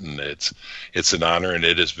get it, and it's an honor, and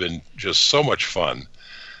it has been just so much fun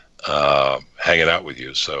hanging out with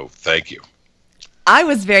you. So thank you. I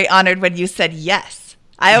was very honored when you said yes.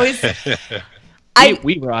 I always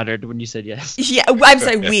we were honored when you said yes. Yeah, I'm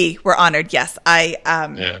sorry, we were honored. Yes, I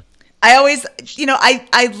always,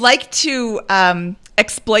 I like to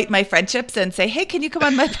exploit my friendships and say, hey, can you come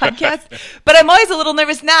on my podcast? But I'm always a little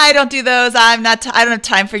nervous. Nah, I don't do those. I don't have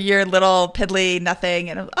time for your little piddly nothing.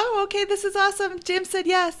 And okay, this is awesome. Jim said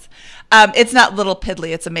yes. It's not little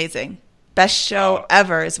piddly. It's amazing. Best show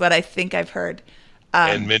ever is what I think I've heard.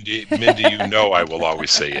 And Mindy, I will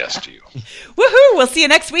always say yes to you. Woohoo! We'll see you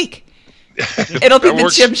next week. It'll be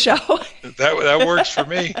the Jim show. That works for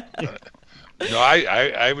me. No,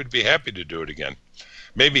 I would be happy to do it again.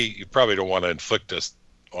 Maybe you probably don't want to inflict us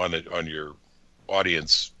on your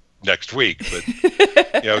audience next week, but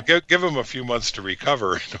give them a few months to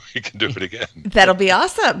recover, and we can do it again. That'll be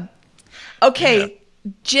awesome. Okay,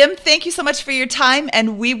 yeah. Jim, thank you so much for your time,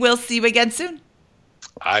 and we will see you again soon.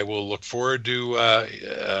 I will look forward to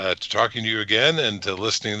talking to you again and to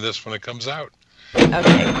listening to this when it comes out.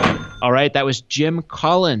 Okay. All right, that was Jim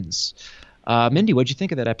Collins. Mindy, what'd you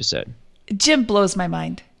think of that episode? Jim blows my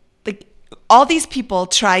mind. All these people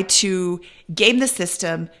try to game the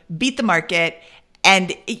system, beat the market,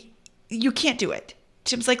 and you can't do it.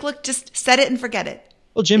 Jim's like, look, just set it and forget it.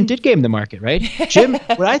 Well, Jim did game the market, right? Jim,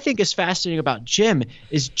 what I think is fascinating about Jim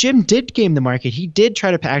is Jim did game the market. He did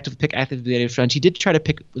try to pick actively managed funds. He did try to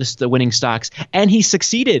pick the winning stocks, and he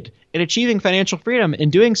succeeded in achieving financial freedom in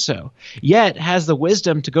doing so, yet has the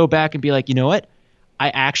wisdom to go back and be like, you know what? I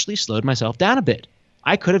actually slowed myself down a bit.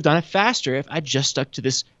 I could have done it faster if I just stuck to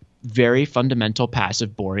this very fundamental,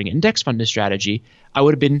 passive, boring index fund strategy. I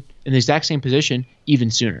would have been in the exact same position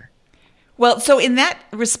even sooner. Well, so in that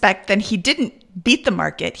respect, then he didn't beat the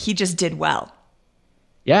market. He just did well.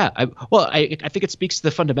 Yeah. I think it speaks to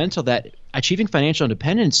the fundamental that achieving financial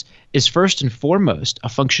independence is first and foremost a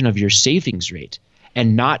function of your savings rate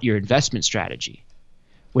and not your investment strategy,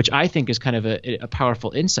 which I think is kind of a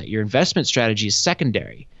powerful insight. Your investment strategy is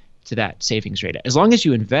secondary to that savings rate. As long as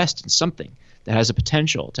you invest in something that has a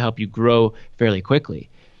potential to help you grow fairly quickly,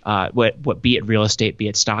 be it real estate, be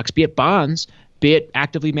it stocks, be it bonds, be it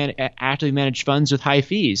actively managed funds with high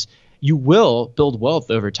fees, you will build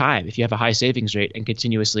wealth over time if you have a high savings rate and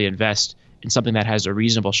continuously invest in something that has a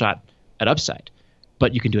reasonable shot at upside.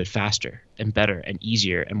 But you can do it faster and better and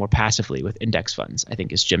easier and more passively with index funds, I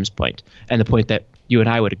think is Jim's point, and the point that you and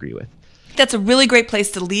I would agree with. That's a really great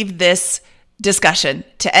place to leave this discussion,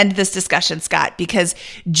 to end this discussion, Scott, because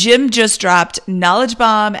Jim just dropped knowledge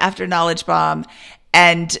bomb after knowledge bomb,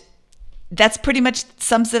 and that's pretty much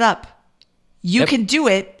sums it up. You can do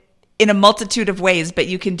it in a multitude of ways, but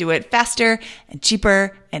you can do it faster and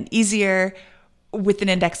cheaper and easier with an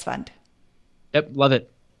index fund. Yep, love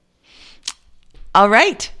it. All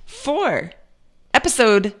right, for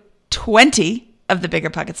episode 20 of the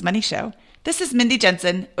BiggerPockets Money Show, this is Mindy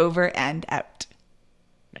Jensen, over and out.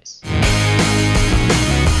 Nice.